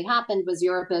actually happened was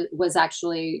Europe was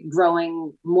actually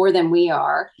growing more than we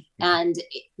are. And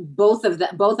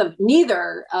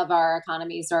neither of our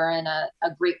economies are in a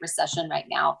great recession right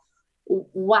now.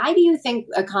 Why do you think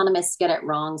economists get it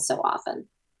wrong so often?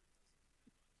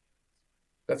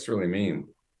 That's really mean.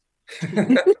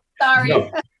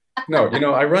 Sorry.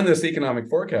 No, I run this economic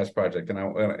forecast project,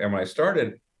 and when I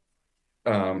started,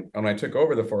 when I took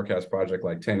over the forecast project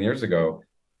like 10 years ago,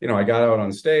 I got out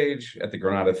on stage at the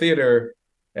Granada Theater,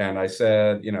 and I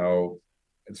said,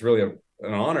 it's really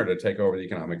an honor to take over the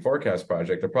economic forecast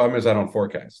project. The problem is I don't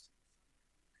forecast,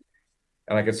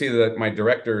 and I could see that my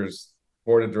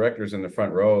board of directors in the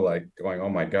front row, like going, "Oh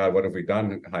my God, what have we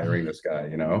done hiring this guy?"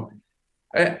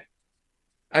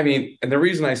 I mean, and the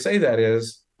reason I say that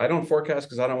is I don't forecast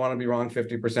because I don't want to be wrong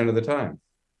 50% of the time.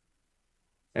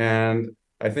 And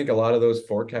I think a lot of those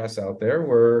forecasts out there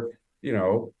were,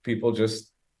 people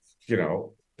just,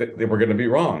 they were going to be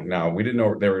wrong. Now, we didn't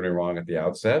know they were going to be wrong at the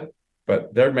outset,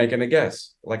 but they're making a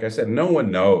guess. Like I said, no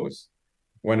one knows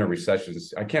when a recession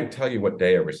is. I can't tell you what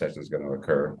day a recession is going to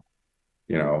occur.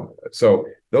 So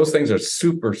those things are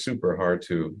super, super hard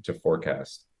to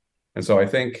forecast. And so I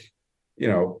think,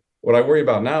 what I worry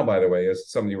about now, by the way, is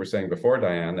something you were saying before,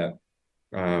 Diane, that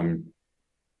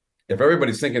if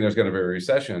everybody's thinking there's going to be a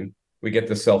recession, we get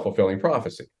this self-fulfilling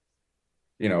prophecy.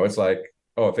 It's like,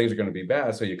 oh, things are going to be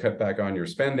bad, so you cut back on your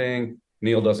spending.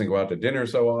 Neil doesn't go out to dinner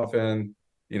so often.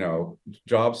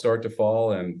 Jobs start to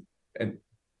fall, and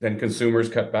then consumers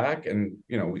cut back, and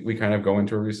we kind of go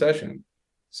into a recession.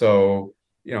 So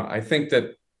I think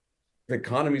that the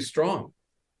economy's strong,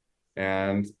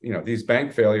 and these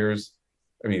bank failures.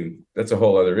 I mean, that's a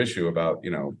whole other issue about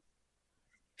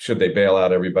should they bail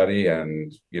out everybody?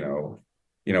 And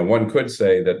one could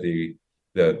say that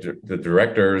the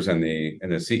directors and the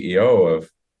CEO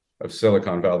of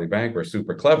Silicon Valley Bank were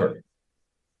super clever.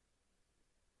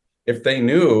 If they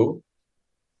knew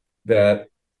that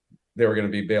they were going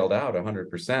to be bailed out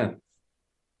 100%,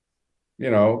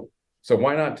 so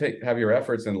why not have your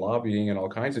efforts in lobbying and all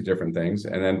kinds of different things,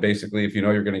 and then basically, if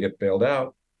you're going to get bailed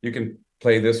out, you can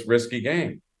play this risky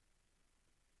game.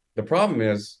 The problem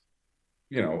is,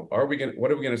 what are we going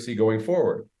to see going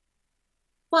forward?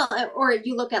 Well, or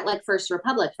you look at like First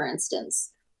Republic, for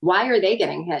instance. Why are they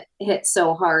getting hit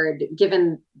so hard,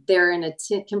 given they're in a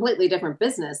completely different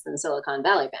business than Silicon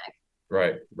Valley Bank?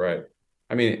 Right.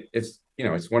 I mean, it's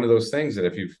one of those things that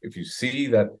if you see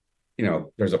that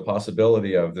there's a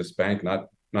possibility of this bank not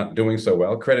doing so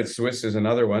well. Credit Suisse is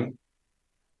another one.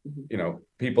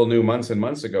 People knew months and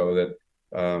months ago that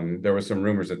there were some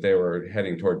rumors that they were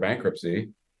heading toward bankruptcy,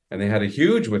 and they had a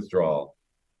huge withdrawal.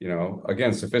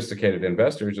 Again, sophisticated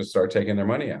investors just start taking their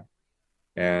money out.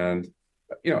 And,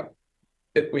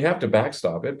 we have to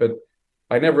backstop it, but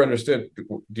I never understood,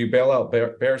 do you bail out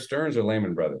Bear Stearns or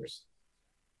Lehman Brothers?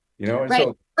 And right.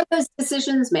 So, what are those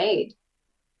decisions made?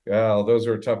 Well, those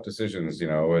are tough decisions,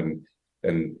 and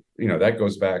that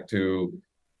goes back to,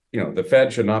 the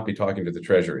Fed should not be talking to the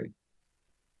Treasury.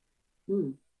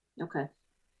 Okay.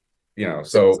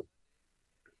 So,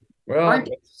 well,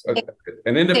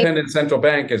 an independent central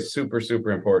bank is super,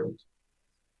 super important.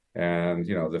 And,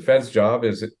 the Fed's job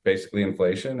is basically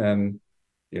inflation. And,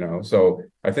 so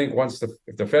I think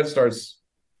if the Fed starts,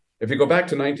 if you go back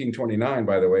to 1929,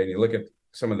 by the way, and you look at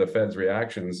some of the Fed's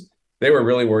reactions, they were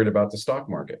really worried about the stock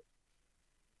market.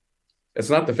 It's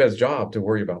not the Fed's job to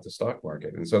worry about the stock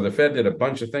market. And so the Fed did a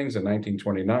bunch of things in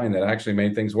 1929 that actually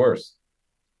made things worse.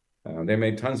 They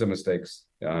made tons of mistakes.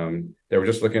 They were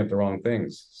just looking at the wrong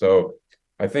things. So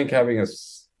I think having an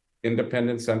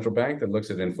independent central bank that looks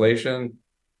at inflation,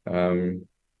 and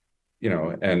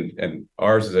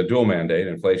ours is a dual mandate,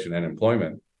 inflation and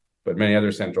employment, but many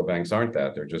other central banks aren't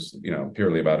that. They're just,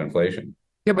 purely about inflation.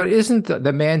 Yeah, but isn't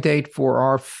the mandate for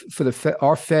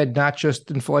our Fed not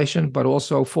just inflation, but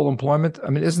also full employment?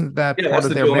 I mean, isn't that part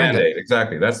of their mandate?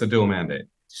 Exactly, that's the dual mandate.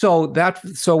 So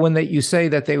when you say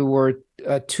that they were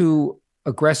too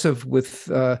aggressive with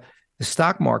the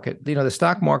stock market, the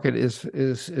stock market is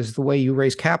the way you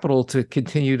raise capital to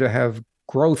continue to have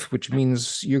growth, which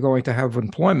means you're going to have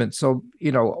employment. So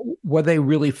were they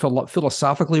really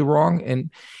philosophically wrong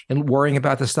in worrying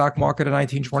about the stock market in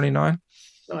 1929?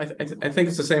 No, I think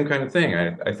it's the same kind of thing.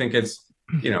 I think it's,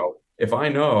 if I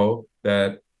know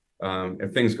that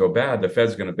if things go bad, the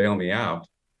Fed's going to bail me out,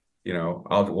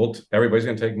 everybody's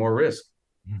going to take more risk.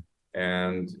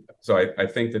 And so I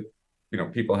think that,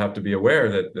 people have to be aware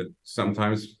that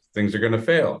sometimes things are going to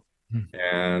fail.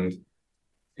 And,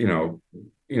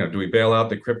 do we bail out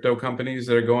the crypto companies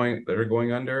that are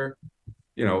going under?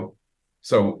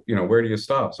 So, where do you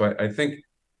stop? So I think,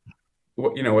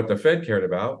 what the Fed cared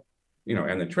about,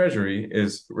 and the Treasury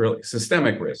is really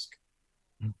systemic risk.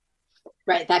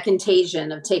 Right, that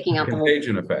contagion of taking out the whole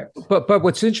contagion effect. But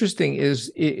what's interesting is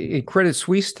in Credit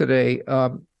Suisse today,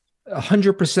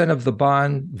 100% of the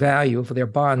bond value for their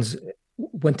bonds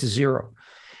went to zero.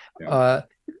 Yeah.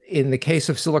 In the case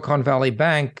of Silicon Valley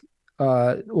Bank,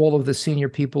 all of the senior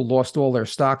people lost all their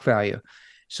stock value.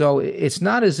 So it's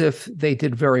not as if they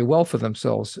did very well for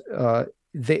themselves.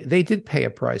 They did pay a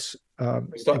price.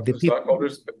 The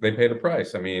stockholders, they paid a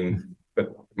price. I mean,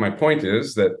 but my point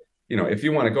is that, if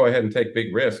you want to go ahead and take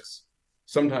big risks,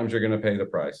 sometimes you're going to pay the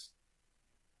price.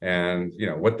 And,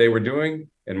 what they were doing,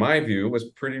 in my view, was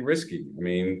pretty risky. I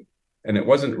mean, and it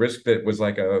wasn't risk that was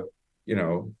like a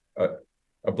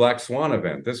black swan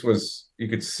event. This was, you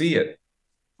could see it.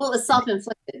 Well, it was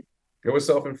self-inflicted. It was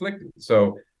self-inflicted.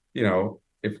 So,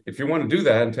 if you want to do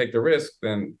that and take the risk,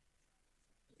 then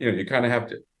you kind of have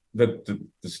to,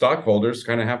 the stockholders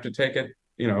kind of have to take it,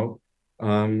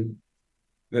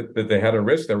 that they had a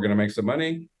risk, they were going to make some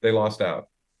money, they lost out.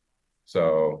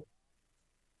 So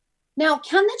now,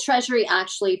 can the Treasury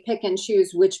actually pick and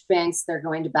choose which banks they're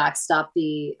going to backstop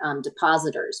the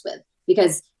depositors with?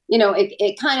 Because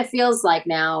it kind of feels like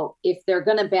now, if they're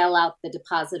going to bail out the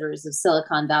depositors of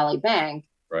Silicon Valley Bank,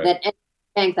 right, that any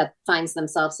bank that finds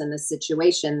themselves in this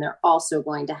situation, they're also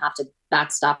going to have to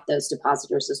backstop those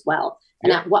depositors as well.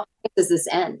 And at what point does this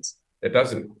end? It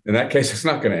doesn't. In that case, it's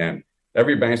not going to end.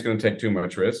 Every bank's going to take too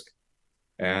much risk,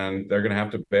 and they're going to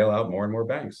have to bail out more and more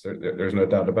banks. There's no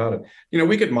doubt about it.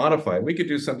 We could modify it. We could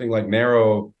do something like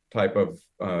narrow type of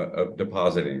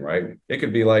depositing, right? It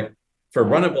could be like, for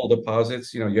runnable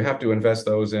deposits, you have to invest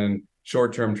those in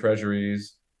short-term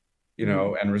treasuries,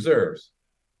 and reserves.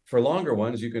 For longer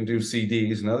ones, you can do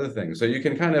CDs and other things. So you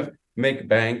can kind of make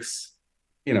banks,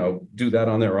 do that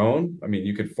on their own. I mean,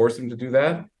 you could force them to do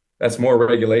that. That's more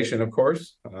regulation, of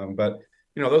course. But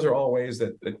those are all ways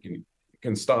that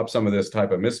can stop some of this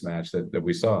type of mismatch that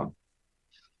we saw.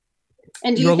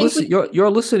 And do you're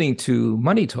listening to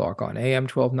Money Talk on AM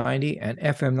 1290 and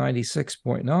FM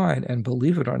 96.9, and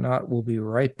believe it or not, we'll be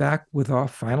right back with our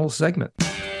final segment.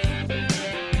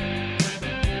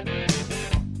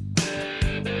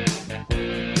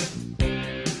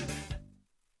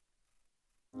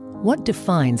 What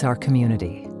defines our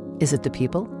community? Is it the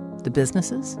people, the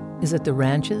businesses? Is it the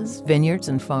ranches, vineyards,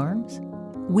 and farms?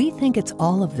 We think it's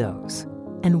all of those,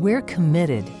 and we're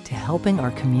committed to helping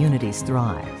our communities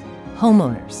thrive.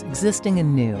 Homeowners, existing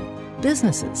and new,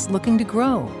 businesses looking to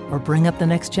grow or bring up the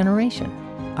next generation,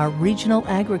 our regional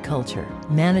agriculture,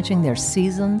 managing their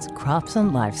seasons, crops,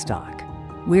 and livestock.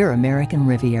 We're American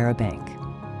Riviera Bank,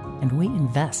 and we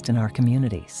invest in our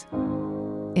communities.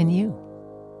 In you.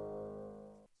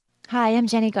 Hi, I'm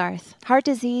Jenny Garth. Heart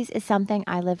disease is something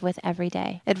I live with every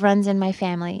day. It runs in my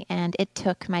family, and it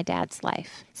took my dad's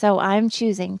life. So I'm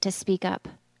choosing to speak up,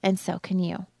 and so can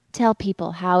you. Tell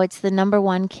people how it's the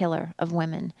 #1 killer of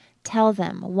women. Tell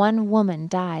them one woman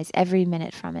dies every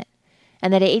minute from it,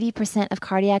 and that 80% of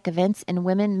cardiac events in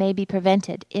women may be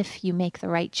prevented if you make the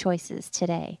right choices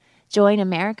today. Join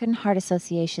American Heart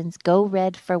Association's Go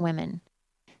Red for Women.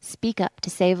 Speak up to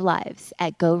save lives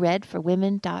at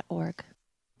goredforwomen.org.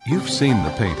 You've seen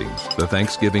the paintings, the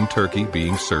Thanksgiving turkey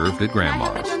being served at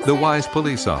Grandma's, the wise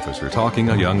police officer talking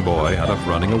a young boy out of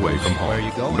running away from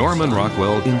home. Norman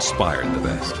Rockwell inspired the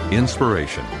best.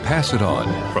 Inspiration. Pass it on.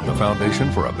 From the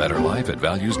Foundation for a Better Life at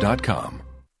Values.com.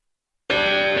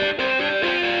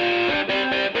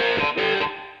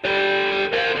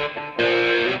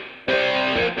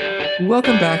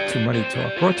 Welcome back to Money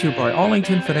Talk, brought to you by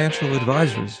Arlington Financial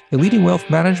Advisors, a leading wealth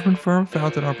management firm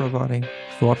founded on providing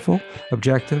thoughtful,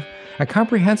 objective, and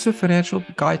comprehensive financial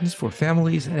guidance for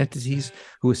families and entities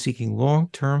who are seeking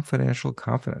long-term financial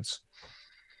confidence.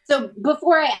 So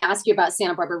before I ask you about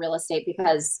Santa Barbara real estate,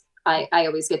 because I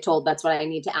always get told that's what I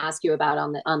need to ask you about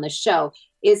on the show,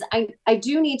 is I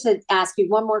do need to ask you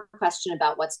one more question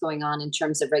about what's going on in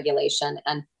terms of regulation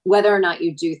and whether or not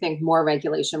you do think more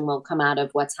regulation will come out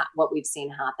of what we've seen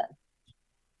happen.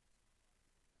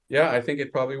 Yeah, I think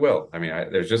it probably will. I mean,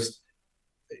 there's just,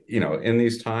 in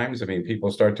these times, I mean,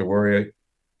 people start to worry,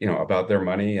 about their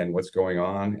money and what's going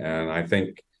on. And I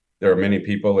think there are many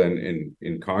people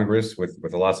in Congress with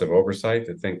lots of oversight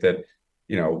that think that,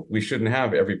 we shouldn't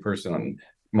have every person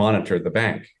monitor the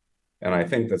bank. And I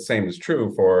think the same is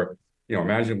true for,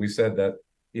 imagine we said that,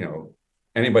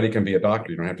 anybody can be a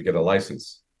doctor. You don't have to get a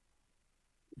license.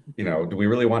 Do we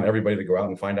really want everybody to go out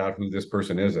and find out who this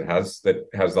person is that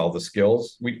has all the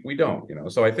skills? We don't,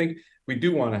 So I think we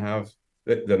do want to have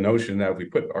the notion that if we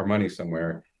put our money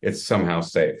somewhere, it's somehow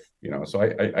safe, So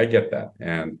I get that.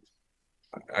 And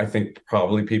I think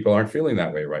probably people aren't feeling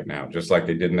that way right now, just like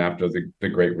they didn't after the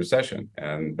Great Recession.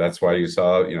 And that's why you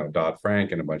saw,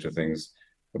 Dodd-Frank and a bunch of things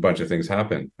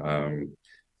happen.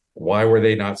 Why were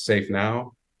they not safe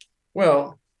now?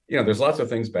 Well, there's lots of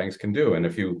things banks can do. And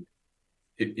if you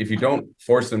don't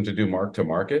force them to do mark to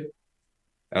market,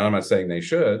 and I'm not saying they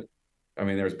should, I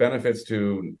mean, there's benefits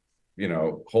to,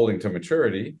 holding to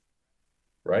maturity,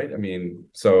 right? I mean,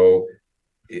 so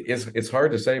it's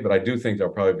hard to say, but I do think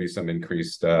there'll probably be some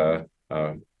increased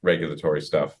regulatory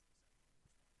stuff.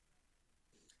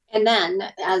 And then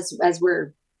as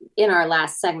we're in our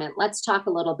last segment, let's talk a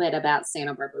little bit about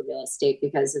Santa Barbara real estate,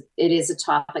 because it is a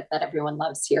topic that everyone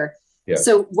loves here. Yeah.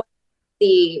 So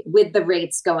with the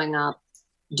rates going up,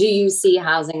 do you see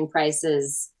housing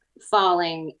prices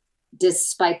falling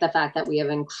despite the fact that we have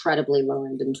incredibly low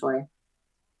inventory?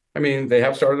 I mean, they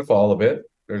have started to fall a bit.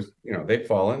 they've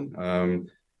fallen.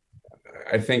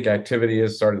 I think activity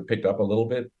has started to pick up a little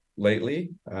bit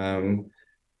lately.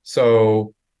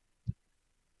 So,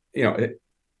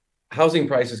 housing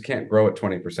prices can't grow at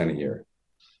 20% a year,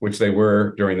 which they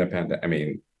were during the pandemic. I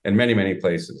mean, in many, many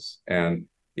places. And,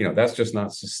 that's just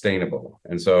not sustainable.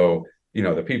 And so,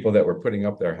 the people that were putting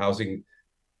up their houses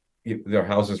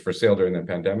for sale during the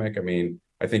pandemic, I mean,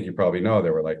 I think you probably know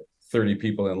there were like 30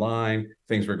 people in line.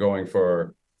 Things were going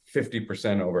for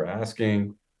 50% over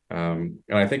asking. And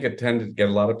I think it tended to get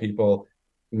a lot of people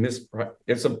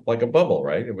it's like a bubble,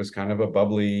 right? It was kind of a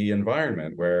bubbly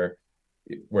environment where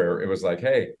it was like,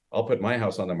 hey, I'll put my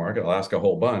house on the market. I'll ask a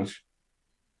whole bunch.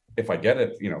 If I get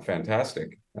it,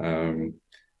 fantastic.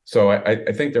 So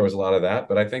I think there was a lot of that,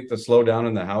 but I think the slowdown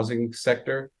in the housing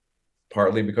sector,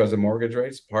 partly because of mortgage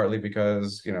rates, partly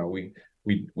because,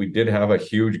 we did have a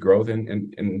huge growth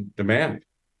in demand.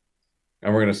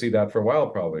 And we're going to see that for a while,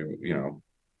 probably,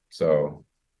 so.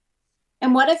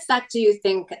 And what effect do you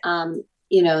think,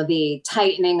 the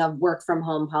tightening of work from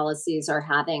home policies are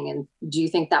having? And do you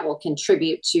think that will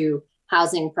contribute to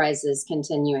housing prices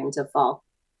continuing to fall?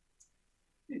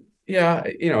 Yeah,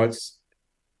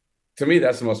 to me,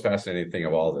 that's the most fascinating thing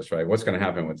of all this, right? What's going to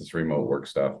happen with this remote work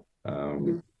stuff?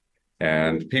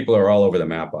 And people are all over the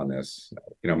map on this.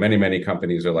 Many, many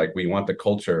companies are like, we want the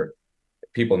culture.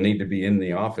 People need to be in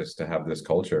the office to have this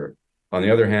culture. On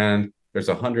the other hand, there's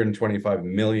 125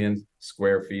 million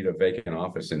square feet of vacant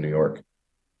office in New York.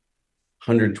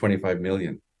 125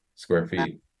 million square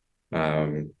feet.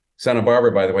 Santa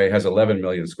Barbara, by the way, has 11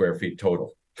 million square feet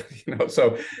total.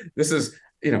 So this is,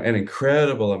 an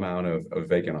incredible amount of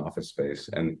vacant office space.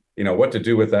 And, what to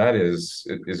do with that is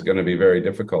going to be very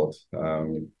difficult.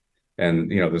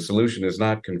 And, the solution is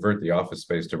not convert the office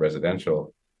space to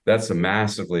residential. That's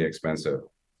massively expensive.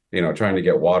 Trying to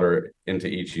get water into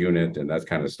each unit and that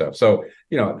kind of stuff. So,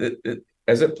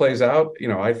 as it plays out,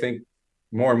 I think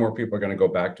more and more people are going to go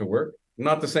back to work.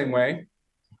 Not the same way.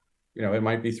 It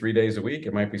might be 3 days a week.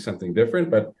 It might be something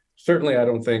different, but certainly I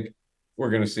don't think we're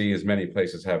going to see as many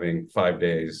places having 5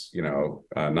 days,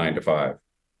 9 to 5.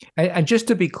 And just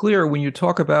to be clear, when you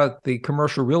talk about the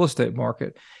commercial real estate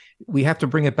market, we have to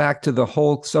bring it back to the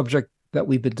whole subject that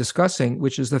we've been discussing,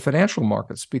 which is the financial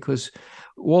markets, because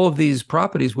all of these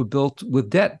properties were built with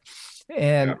debt.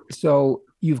 And so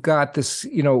you've got this,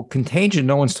 contagion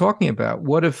no one's talking about.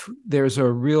 What if there's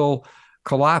a real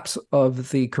collapse of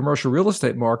the commercial real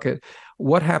estate market?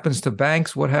 What happens to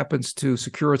banks? What happens to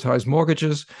securitized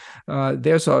mortgages?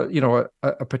 There's a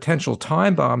potential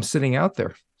time bomb sitting out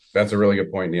there. That's a really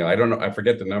good point, Neil. I don't know. I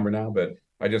forget the number now, but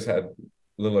I just had a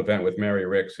little event with Mary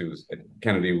Ricks, who's at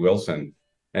Kennedy Wilson,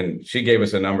 and she gave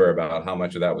us a number about how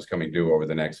much of that was coming due over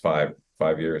the next five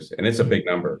years. And it's a big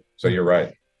number. So you're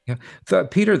right. Yeah.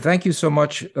 Peter, thank you so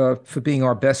much for being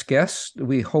our best guest.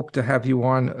 We hope to have you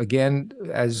on again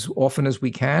as often as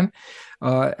we can.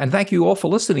 And thank you all for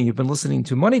listening. You've been listening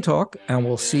to Money Talk, and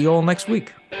we'll see you all next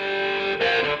week.